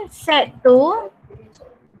in set 2,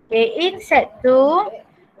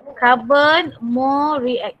 carbon more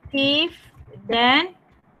reactive than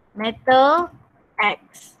metal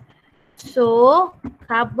X. So,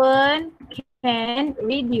 carbon can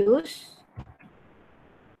reduce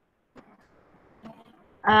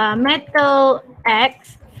metal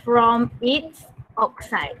X from its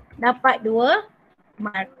oxide. Dapat 2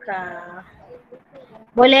 markah.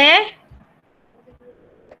 Boleh?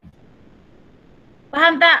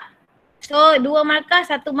 Faham tak? So 2 markah,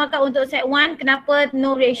 1 markah untuk set 1. Kenapa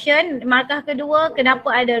no reaction? Markah kedua,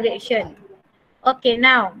 kenapa ada reaction? Okay,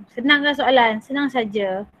 now senangkan soalan, senang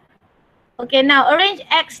saja. Okay, now arrange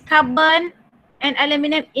X carbon and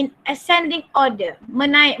aluminium in ascending order.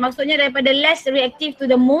 Menaik maksudnya daripada less reactive to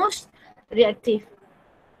the most reactive.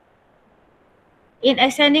 In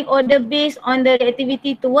ascending order based on the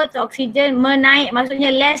reactivity towards oxygen, menaik maksudnya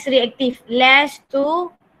less reactive, less to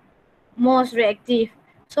most reactive.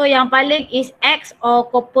 So yang paling is X or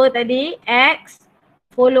copper tadi, X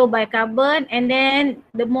followed by carbon, and then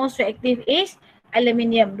the most reactive is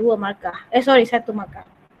aluminium, 2 markah. 1 markah.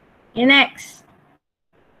 Okay, next.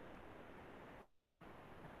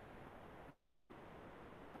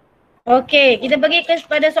 Okay, kita pergi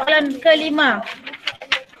kepada soalan kelima.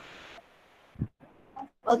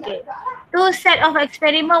 Okay. 2 set of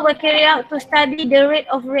experiment were carried out to study the rate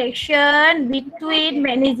of reaction between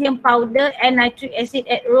magnesium powder and nitric acid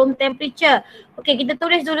at room temperature. Okay, kita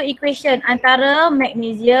tulis dulu equation antara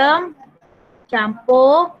magnesium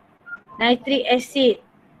campur nitric acid.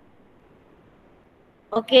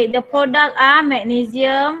 Okay, the product are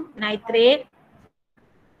magnesium nitrate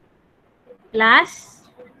plus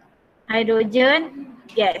hydrogen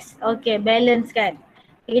gas. Okay, balance kan.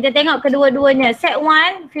 Okay, kita tengok kedua-duanya. Set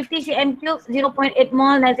 1, 50 cm cube, 0.8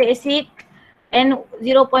 mol nitric acid and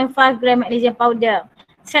 0.5 gram magnesium powder.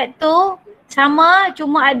 Set 2, sama,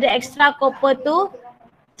 cuma ada extra copper to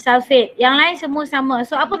sulfate. Yang lain semua sama.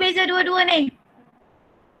 So apa beza dua-dua ni?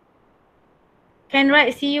 Can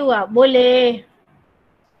write CU lah? Boleh.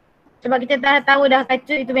 Sebab kita dah tahu dah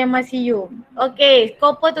kacut itu memang CU. Okay,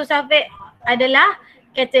 copper to sulfate adalah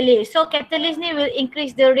catalyst. So catalyst ni will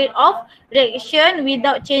increase the rate of reaction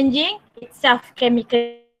without changing itself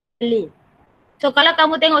chemically. So kalau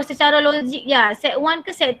kamu tengok secara logik ya, set 1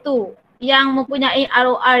 ke set 2 yang mempunyai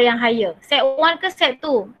ROR yang higher? Set 1 ke set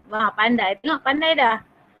 2? Wah, pandai. Tengok pandai dah.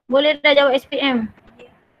 Boleh dah jawab SPM.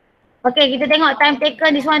 Okay, kita tengok time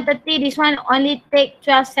taken. This one 30, this one only take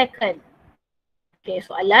 12 second. Okay,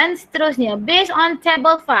 soalan seterusnya. Based on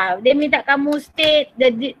table 5, dia minta kamu state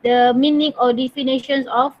the meaning or definitions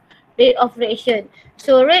of rate of reaction.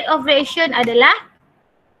 So rate of reaction adalah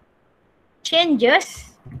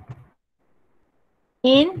changes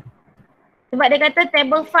in, sebab dia kata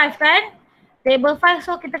table 5 kan? Table 5,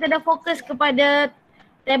 so kita kena fokus kepada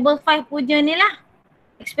table 5 punya ni lah.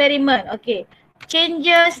 Eksperimen, okay.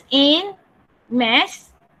 Changes in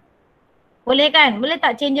mass. Boleh kan? Boleh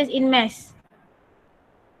tak changes in mass?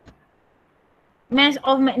 Mass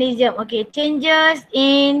of magnesium. Okay, changes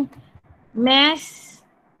in mass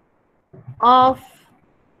of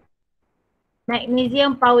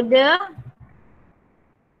magnesium powder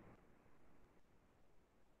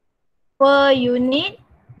per unit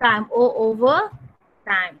time or over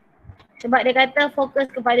time. Sebab dia kata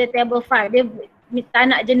fokus kepada table 5. Dia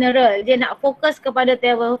tak nak general. Dia nak fokus kepada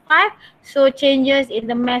table 5. So changes in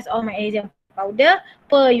the mass of magnesium powder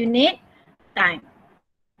per unit time.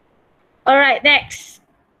 Alright, next.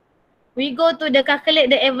 We go to the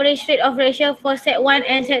calculate the average rate of reaction for set 1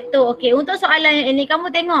 and set 2. Okay, untuk soalan yang ini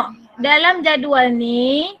kamu tengok dalam jadual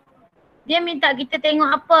ni dia minta kita tengok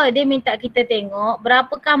apa? Dia minta kita tengok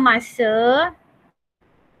berapakah masa.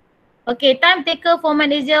 Okay, time taken for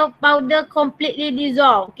magnesium powder completely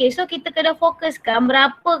dissolve. Okay, so kita kena fokuskan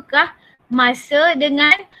berapakah masa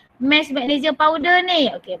dengan mass magnesium powder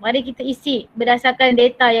ni. Okay, mari kita isi berdasarkan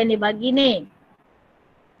data yang dibagi ni.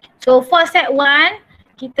 So for set 1,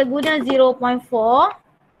 kita guna 0.4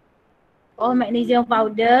 of magnesium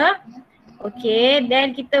powder. Okay,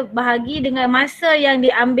 then kita bahagi dengan masa yang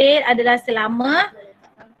diambil adalah selama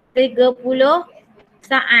 30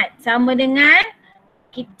 saat. Sama dengan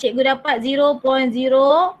cikgu dapat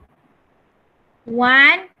 0.0133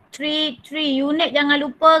 unit, jangan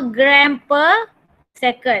lupa gram per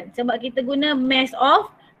second. Sebab kita guna mass of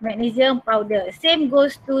magnesium powder. Same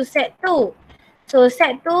goes to set 2. So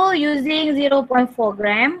set 2 using 0.4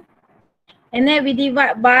 gram and then we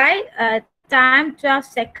divide by time 12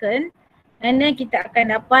 second and then kita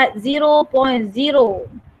akan dapat 0.03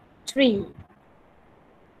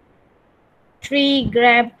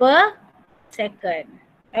 gram per second.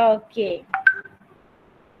 Okay.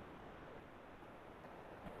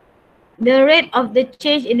 The rate of the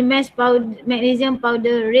change in the mass powder, magnesium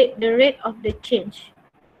powder rate, the rate of the change.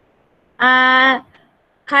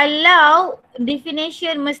 Kalau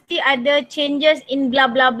definition mesti ada changes in blah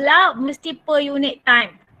blah blah, mesti per unit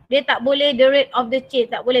time. Dia tak boleh the rate of the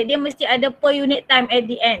change, tak boleh. Dia mesti ada per unit time at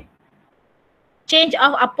the end. Change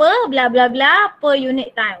of apa, blah blah blah, per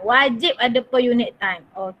unit time. Wajib ada per unit time.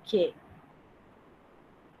 Okay.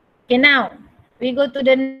 Okay, now we go to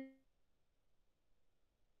the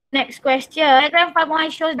next question. Diagram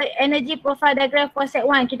 5.1 shows the energy profile diagram for set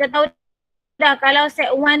 1. Kita tahu dah kalau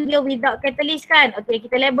set 1 dia without catalyst kan. Okay,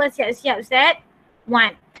 kita label siap-siap set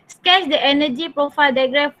 1. Sketch the energy profile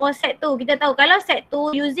diagram for set 2. Kita tahu kalau set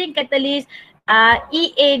 2 using catalyst,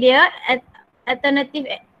 EA dia, alternative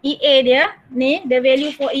EA dia ni, the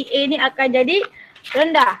value for EA ni akan jadi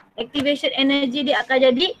rendah. Activation energy dia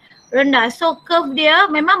akan jadi rendah. So curve dia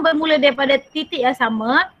memang bermula daripada titik yang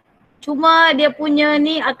sama, cuma dia punya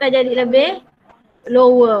ni akan jadi lebih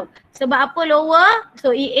lower. Sebab apa lower?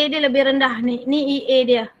 So EA dia lebih rendah ni. Ni EA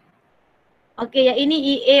dia. Okay, yang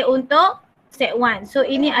ini EA untuk set 1. So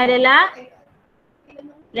ini adalah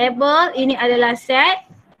label, ini adalah set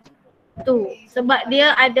 2. Sebab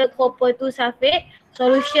dia ada copper 2 sulfate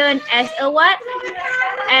solution as a what?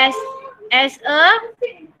 As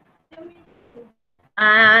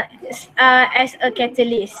a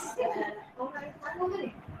catalyst.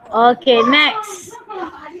 Okay, next.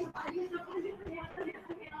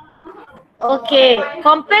 Okay,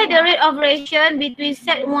 compare the rate of reaction between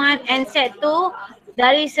set 1 and set 2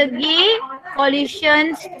 dari segi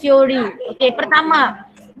collision theory. Okay, pertama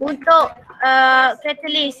untuk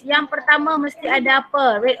catalyst, yang pertama mesti ada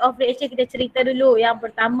apa? Rate of reaction kita cerita dulu. Yang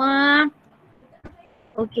pertama,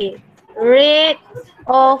 okay, rate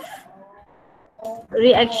of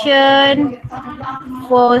reaction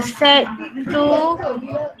for set 2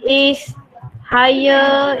 is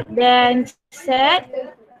higher than set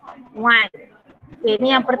 1. Okay,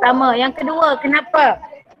 ni yang pertama. Yang kedua, kenapa?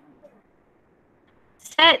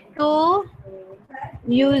 Set 2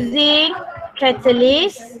 using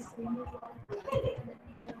catalyst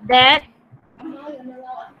that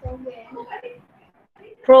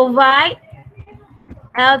provide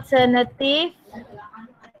alternative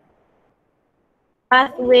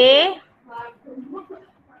pathway,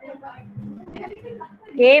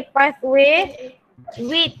 okay, pathway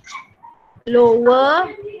with lower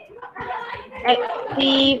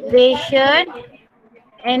activation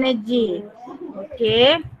energy.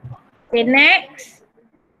 Okay. Okay, next.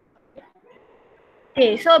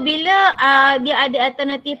 Okay, so bila dia ada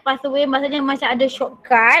alternative pathway, maksudnya macam ada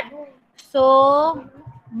shortcut. So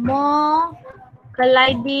more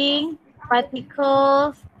colliding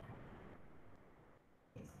particles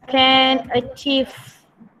can achieve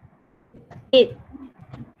it.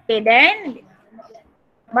 Okay, then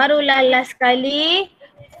barulah last kali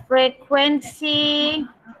frequency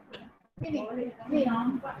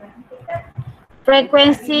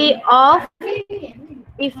of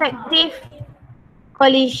effective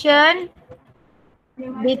collision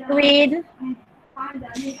between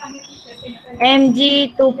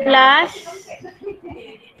Mg2 plus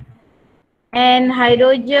and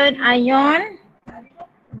hydrogen ion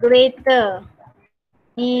greater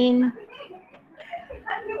in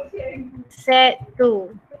set 2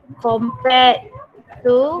 compared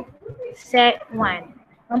to set 1.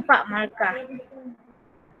 Nampak markah?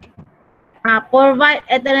 Provide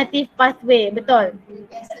alternative pathway, betul?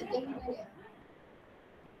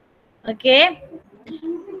 Okay.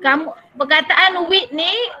 Kamu perkataan with ni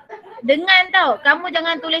dengan tau, kamu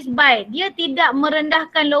jangan tulis by. Dia tidak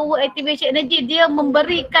merendahkan lower activation energy, dia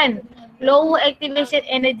memberikan lower activation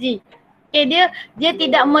energy. Okay, dia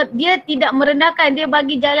tidak merendahkan, dia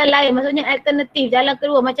bagi jalan lain, maksudnya alternatif, jalan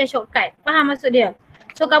kedua macam shortcut. Faham maksud dia?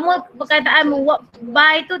 So kamu perkataan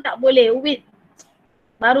by tu tak boleh, with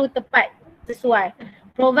baru tepat, sesuai.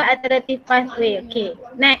 Provide alternative pathway. Okay,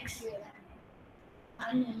 next.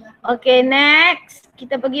 Okay, next.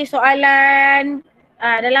 Kita pergi soalan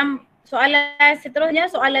dalam soalan seterusnya,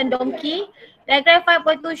 soalan donkey. Diagram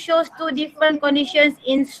 5.2 shows two different conditions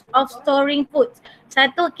of storing food.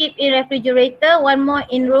 Satu keep in refrigerator, one more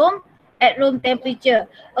in room at room temperature.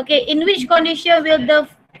 Okay, in which condition will the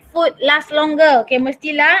food last longer? Okay,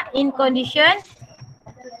 mestilah in condition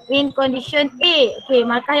A. Okay,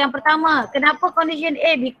 markah yang pertama. Kenapa condition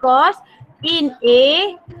A? Because in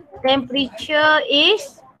A, temperature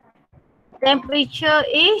is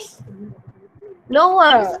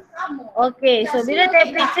lower. Okay, so bila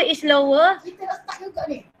temperature is lower,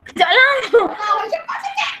 kejap lah.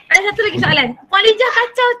 Ada satu lagi soalan. Polijah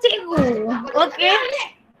kacau cikgu. Okay.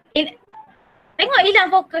 Tengok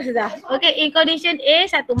hilang fokus dah. Okay, in condition A,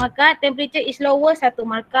 satu markah. Temperature is lower, satu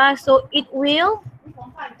markah. So it will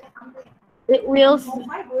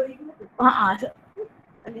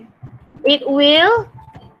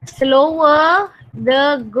slower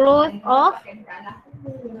the growth of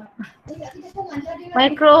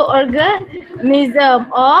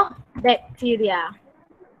microorganism or bacteria.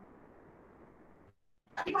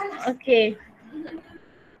 Okay.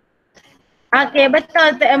 Okay,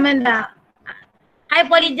 betul tu Amanda. Hai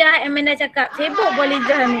Polijah, Amanda cakap. Sibuk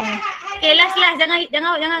Polijah ni. Okay, last. Jangan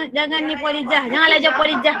ni Polijah. Jangan lajar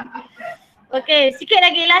Polijah. Okay, sikit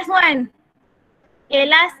lagi last one. Okay,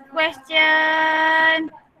 last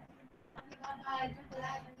question.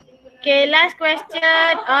 Okay, last question.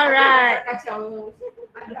 Alright.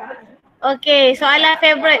 Okay, soalan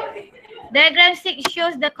favorite. Diagram 6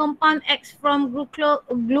 shows the compound X from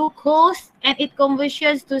glucose and it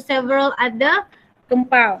conversions to several other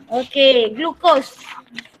compound. Okay, glucose.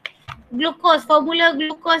 Formula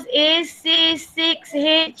glucose is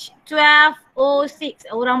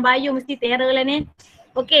C6H12O6. Orang Bayu mesti terror lah ni.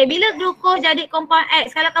 Okay, bila glucose jadi compound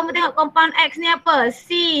X, kalau kamu tengok compound X ni apa?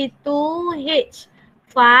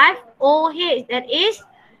 C2H5OH, that is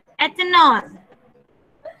ethanol.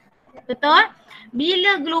 Betul?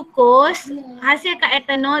 Bila glukos hasilkan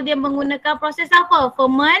etanol, dia menggunakan proses apa?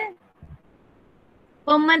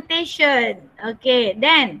 Fermentation. Okay,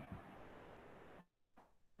 then.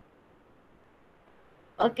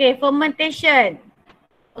 Okay, fermentation.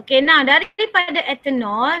 Okay, now daripada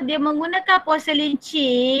etanol, dia menggunakan porcelain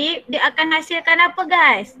chip, dia akan hasilkan apa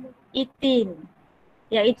guys? Ethene.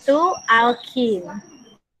 Iaitu alkene.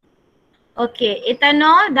 Okay,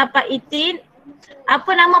 etanol dapat ethene.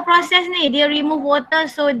 Apa nama proses ni? Dia remove water,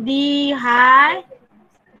 so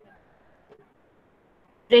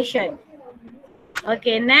dehydration.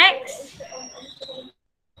 Okay, next.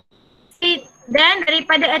 Then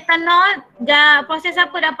daripada etanol, proses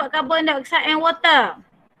apa dapat carbon dioxide and water?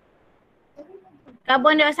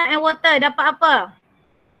 Carbon dioxide and water dapat apa?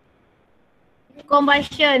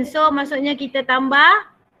 Combustion. So maksudnya kita tambah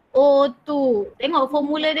O2. Tengok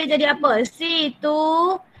formula dia jadi apa?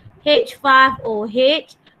 C2H5OH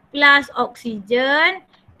plus oxygen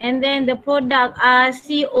and then the product are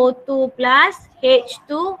CO2 plus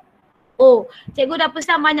H2O. Cikgu dah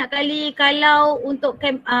pesan banyak kali kalau untuk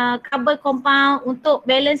carbon compound, untuk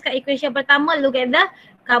balancekan equation pertama, look at the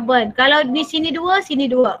carbon. Kalau di sini 2, sini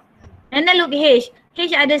 2. And then look H.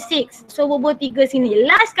 H ada 6, so bubuh 3 sini.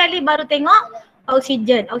 Last kali baru tengok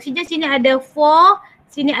oxygen. Oxygen sini ada 4,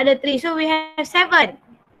 sini ada 3. So we have 7.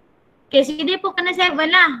 Okay, sini pun kena 7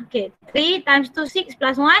 lah. Okay, 3 times 2, 6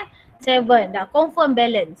 plus 1, 7. Dah confirm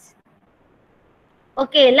balance.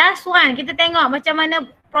 Okay, last one. Kita tengok macam mana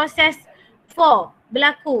proses 4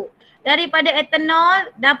 berlaku. Daripada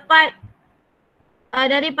etanol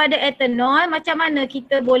macam mana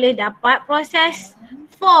kita boleh dapat proses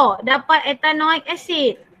 4 dapat ethanoic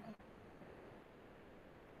acid.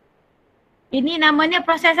 Ini namanya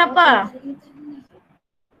proses apa?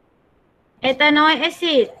 Ethanoic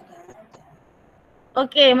acid.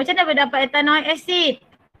 Okay, macam mana boleh dapat ethanoic acid?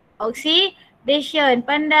 Oxidation,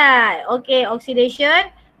 pandai. Okay,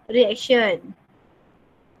 oxidation reaction.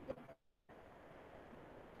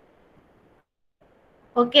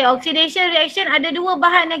 Okay, oxidation reaction ada 2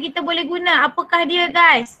 bahan yang kita boleh guna. Apakah dia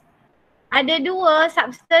guys? Ada 2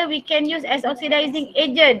 substance we can use as oxidizing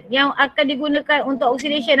agent yang akan digunakan untuk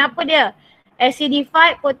oxidation. Apa dia?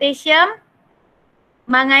 Acidified potassium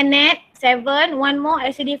manganate 7, one more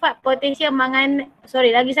acidified potassium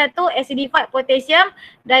lagi satu acidified potassium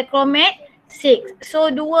dichromate 6.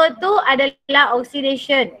 So dua tu adalah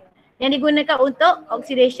oxidation yang digunakan untuk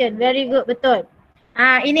oxidation. Very good, betul.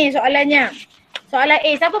 Ini soalannya. Soalan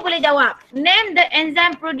A, siapa boleh jawab? Name the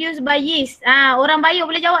enzyme produced by yeast. Orang Bayu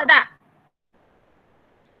boleh jawab tak?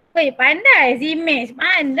 Weh, pandai Zimesh.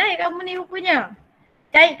 Pandai kamu ni rupanya.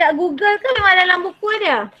 Cari kat Google ke memang dalam buku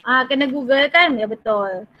dia? Kena Google kan? Ya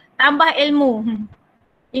betul. Tambah ilmu.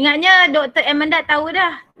 Ingatnya Dr. Amanda tahu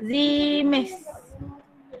dah. Zimesh.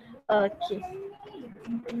 Okay.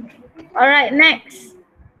 Alright, next.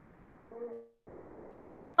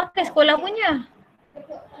 Pakai sekolah punya.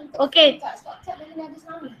 Okay.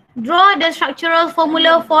 Draw the structural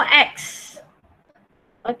formula for X.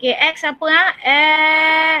 Okay, X apa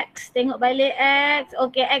X. Tengok balik X.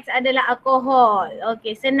 Okay, X adalah alkohol.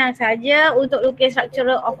 Okay, senang saja untuk lukis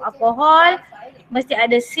structural of alkohol. Mesti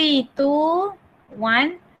ada C2,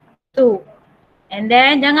 1, 2. And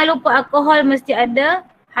then jangan lupa alkohol mesti ada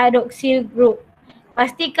hydroxyl group.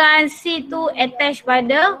 Pastikan C2 attach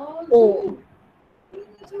pada O.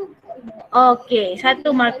 Okay,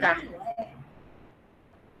 satu markah.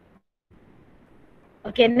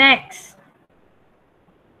 Okay, next.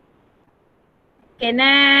 Okay,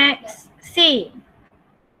 next. C.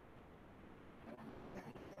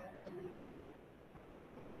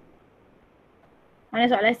 Mana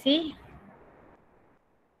soalan C?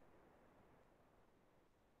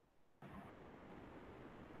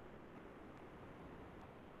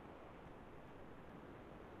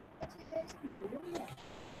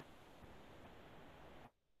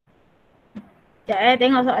 Sekejap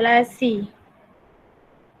tengok soalan C.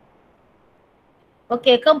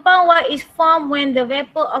 Okay, compound Y is formed when the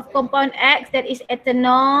vapor of compound X, that is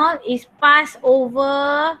ethanol, is passed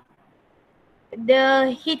over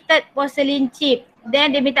the heated porcelain chip.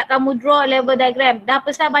 Then dia minta kamu draw label diagram. Dah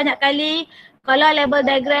pesan banyak kali, kalau label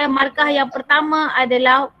diagram markah yang pertama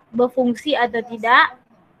adalah berfungsi atau tidak.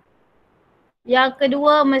 Yang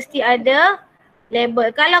kedua mesti ada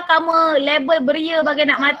label. Kalau kamu label beria bagi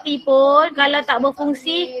nak mati pun, kalau tak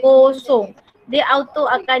berfungsi, kosong. Dia auto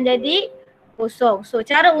akan jadi kosong. So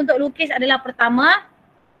cara untuk lukis adalah pertama,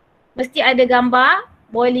 mesti ada gambar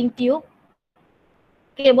boiling tube.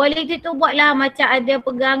 Okay, boiling tube tu buatlah macam ada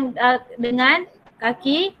pegang dengan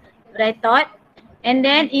kaki retort. And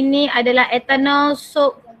then ini adalah ethanol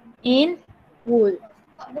soaked in wool.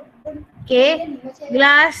 Okay,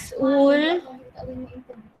 glass wool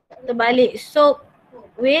terbalik soaked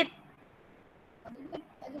with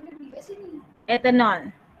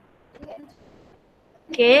ethanol.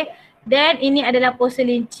 Okay, then ini adalah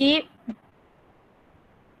porcelain chip.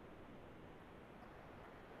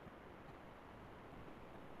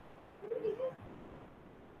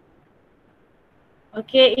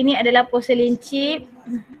 Okay, ini adalah porcelain chip.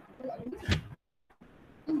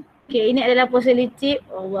 Okay, ini adalah porcelain chip.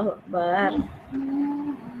 Allahu Akbar.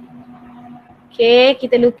 Okay,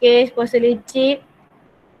 kita lukis porcelain chip.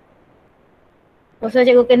 Pasal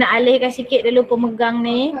cikgu kena alihkan sikit dulu pemegang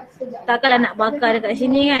ni. Takkanlah nak bakar dekat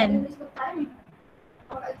sini kan.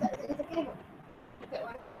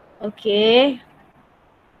 Okay.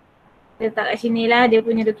 Kita letak kat sini lah dia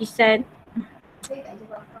punya lukisan.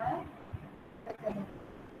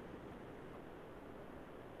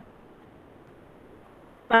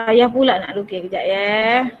 Payah pula nak lukis kejap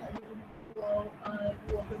ya.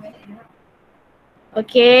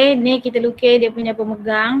 Okay, ni kita lukis dia punya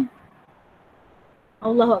pemegang.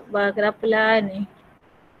 Allahu Akbar, kenapalah ni?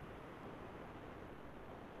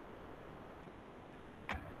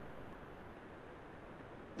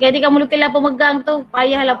 Jadi kamu lukislah pemegang tu,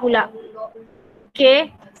 payahlah pula. Okay.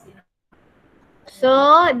 So,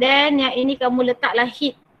 then yang ini kamu letaklah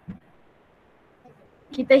heat.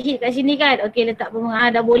 Kita heat kat sini kan? Okay, letak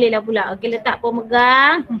pemegang. Dah boleh lah pula. Okay, letak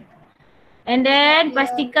pemegang. And then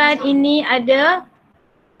pastikan ini ada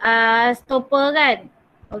stopper kan?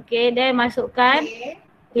 Okay, then masukkan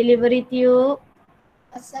delivery tube.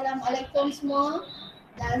 Assalamualaikum semua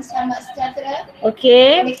dan selamat sejahtera.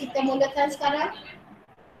 Okay. Boleh kita mulakan sekarang?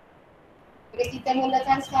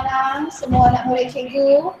 Semua anak murid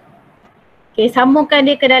cikgu. Okay, sambungkan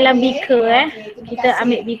dia ke dalam beaker Kita kasih.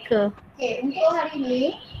 ambil beaker. Okay, untuk hari ni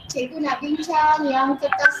cikgu nak bincang yang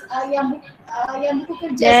kertas yang buku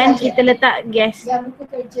kerja Then saja. kita letak gas. Yang buku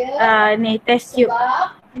kerja. Ni test tube.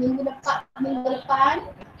 Sebab minggu depan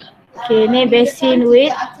Okay, ni basin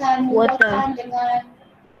with water.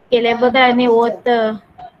 Okay, labelkan ni water.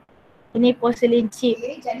 Ini porcelain chip.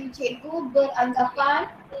 Okey, jadi cikgu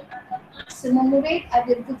beranggapan semua murid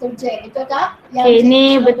ada buku kerja, betul tak? Okey,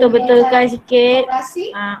 ni betul-betulkan sikit.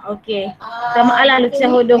 Operasi. Okey. Minta maaf lah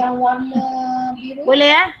lukisan hodoh. Yang warna biru.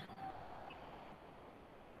 Boleh ya?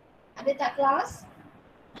 Ada tak kelas?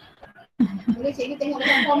 Boleh cikgu tengok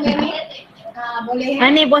dalam komen ni? Boleh.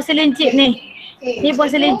 Ni porcelain chip ni. Ni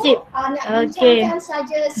porcelain chip. Nak bincangkan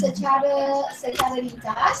saja secara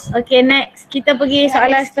ringkas. Okey, next. Kita pergi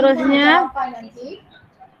soalan seterusnya.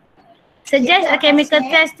 Suggest a chemical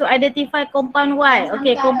test to identify compound Y.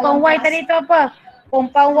 Okey, compound Y tadi tu apa?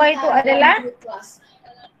 Compound Y tu adalah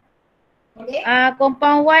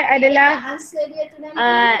compound Y adalah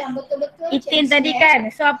ethane tadi kan.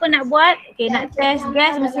 So apa nak buat? Okey, nak test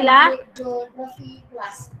gas mestilah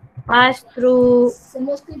pass through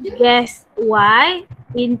gas Y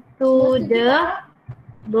into the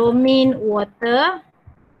bromine water.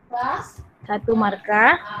 Satu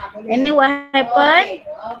markah. And then what happen?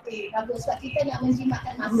 Bagus. Sebab kita nak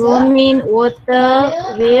menjimatkan masa. Bromine water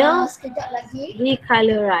will sekejap lagi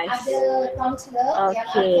decolorize. Ada kaunselor yang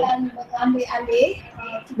akan mengambil alih.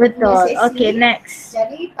 Betul. Okay, next.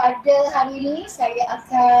 Jadi pada hari ini saya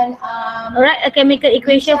akan Alright, a chemical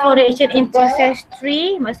equation for reaction in process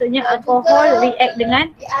 3. Maksudnya alkohol react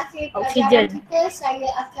dengan oksigen. Saya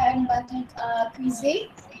akan bagi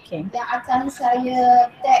quizzing. Okay. Yang akan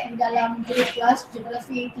saya tag di dalam grup kelas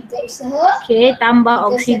geografi 3 usaha. Okay,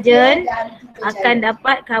 tambah oksigen akan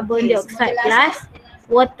dapat carbon dioxide plus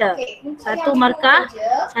water. Satu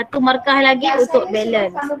markah lagi untuk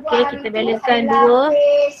balance. Okay, kita balancekan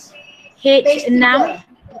 2 H6.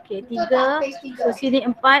 Okay, 3. So sini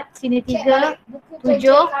 4, sini 3,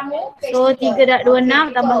 7. So 3 dah 2,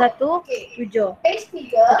 6 tambah 1, 7. Okay,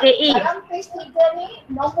 E. Dalam page 3 ni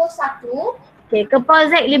nombor 1. Okay,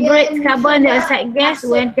 compound Z liberates carbon dioxide gas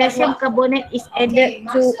when calcium carbonate is added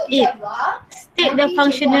to it. State the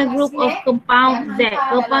functional group of compound Z.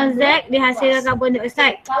 Compound Z dihasilkan carbon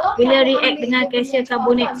dioxide bila react dengan calcium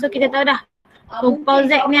carbonate. So kita tahu dah compound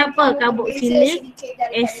Z ni apa? Carboxylic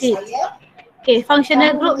acid. Okay,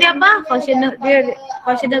 functional group dia apa? Functional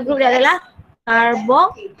group dia adalah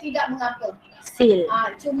tidak mengapa. Sil.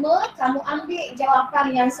 Cuma kamu ambil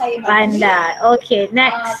jawapan yang saya bagi. Pandai. Okay,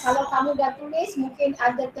 next. Kalau kamu dah tulis mungkin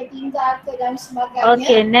ada tertinggal ke dan sebagainya.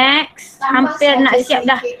 Okay, next. Hampir nak siap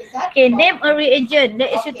dah. Okay, name a reagent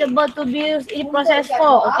that is suitable to be used in process 4.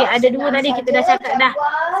 Okay, ada 2 tadi kita dah cakap dah.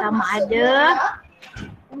 Sama ada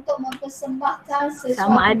untuk mempersembahkan sesuatu.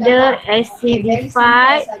 Sama ada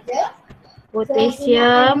acidified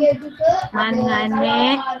potassium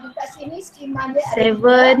manganate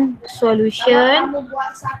 7 solution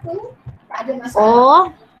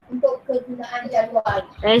or untuk kegunaan jadual.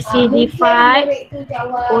 acidified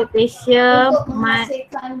potassium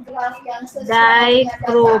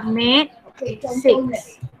dichromate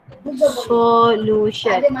 6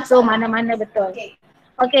 solution. So mana-mana betul.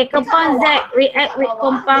 Okay, compound Z react with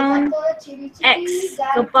compound X.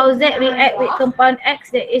 Compound Z react with compound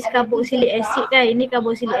X, that is carboxylic acid kan. Ini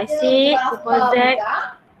carboxylic acid, compound Z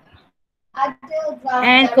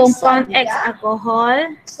and compound X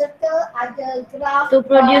alcohol to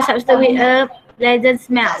produce substance with a pleasant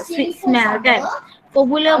smell, sweet smell kan.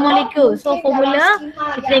 Formula molekul. So formula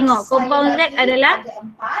kita tengok compound Z adalah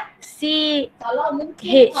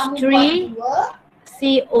CH3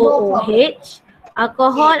 COOH.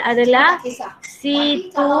 Alkohol adalah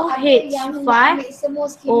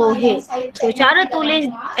C2H5OH. So cara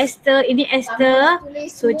tulis ester, ini ester.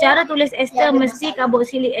 So cara tulis ester mesti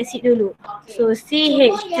carboxylic acid dulu. So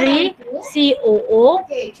CH3COO.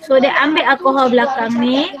 So dia ambil alkohol belakang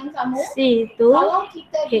ni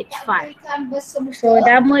C2H5. So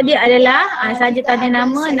nama dia adalah, saja tanya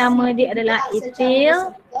nama dia adalah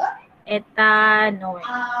ethyl etanol.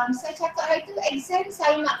 Saya cakap hari tu exam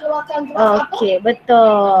saya nak keluarkan graf apa? Okey,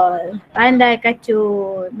 betul. Pandai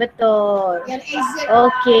kacun. Betul.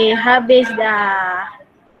 Okey, habis dah.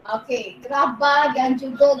 Okey, graf bar dan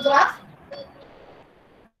juga graf.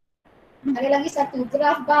 Ada lagi satu,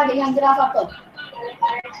 graf bar dengan graf apa?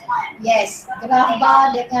 Yes, graf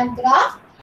bar dengan graf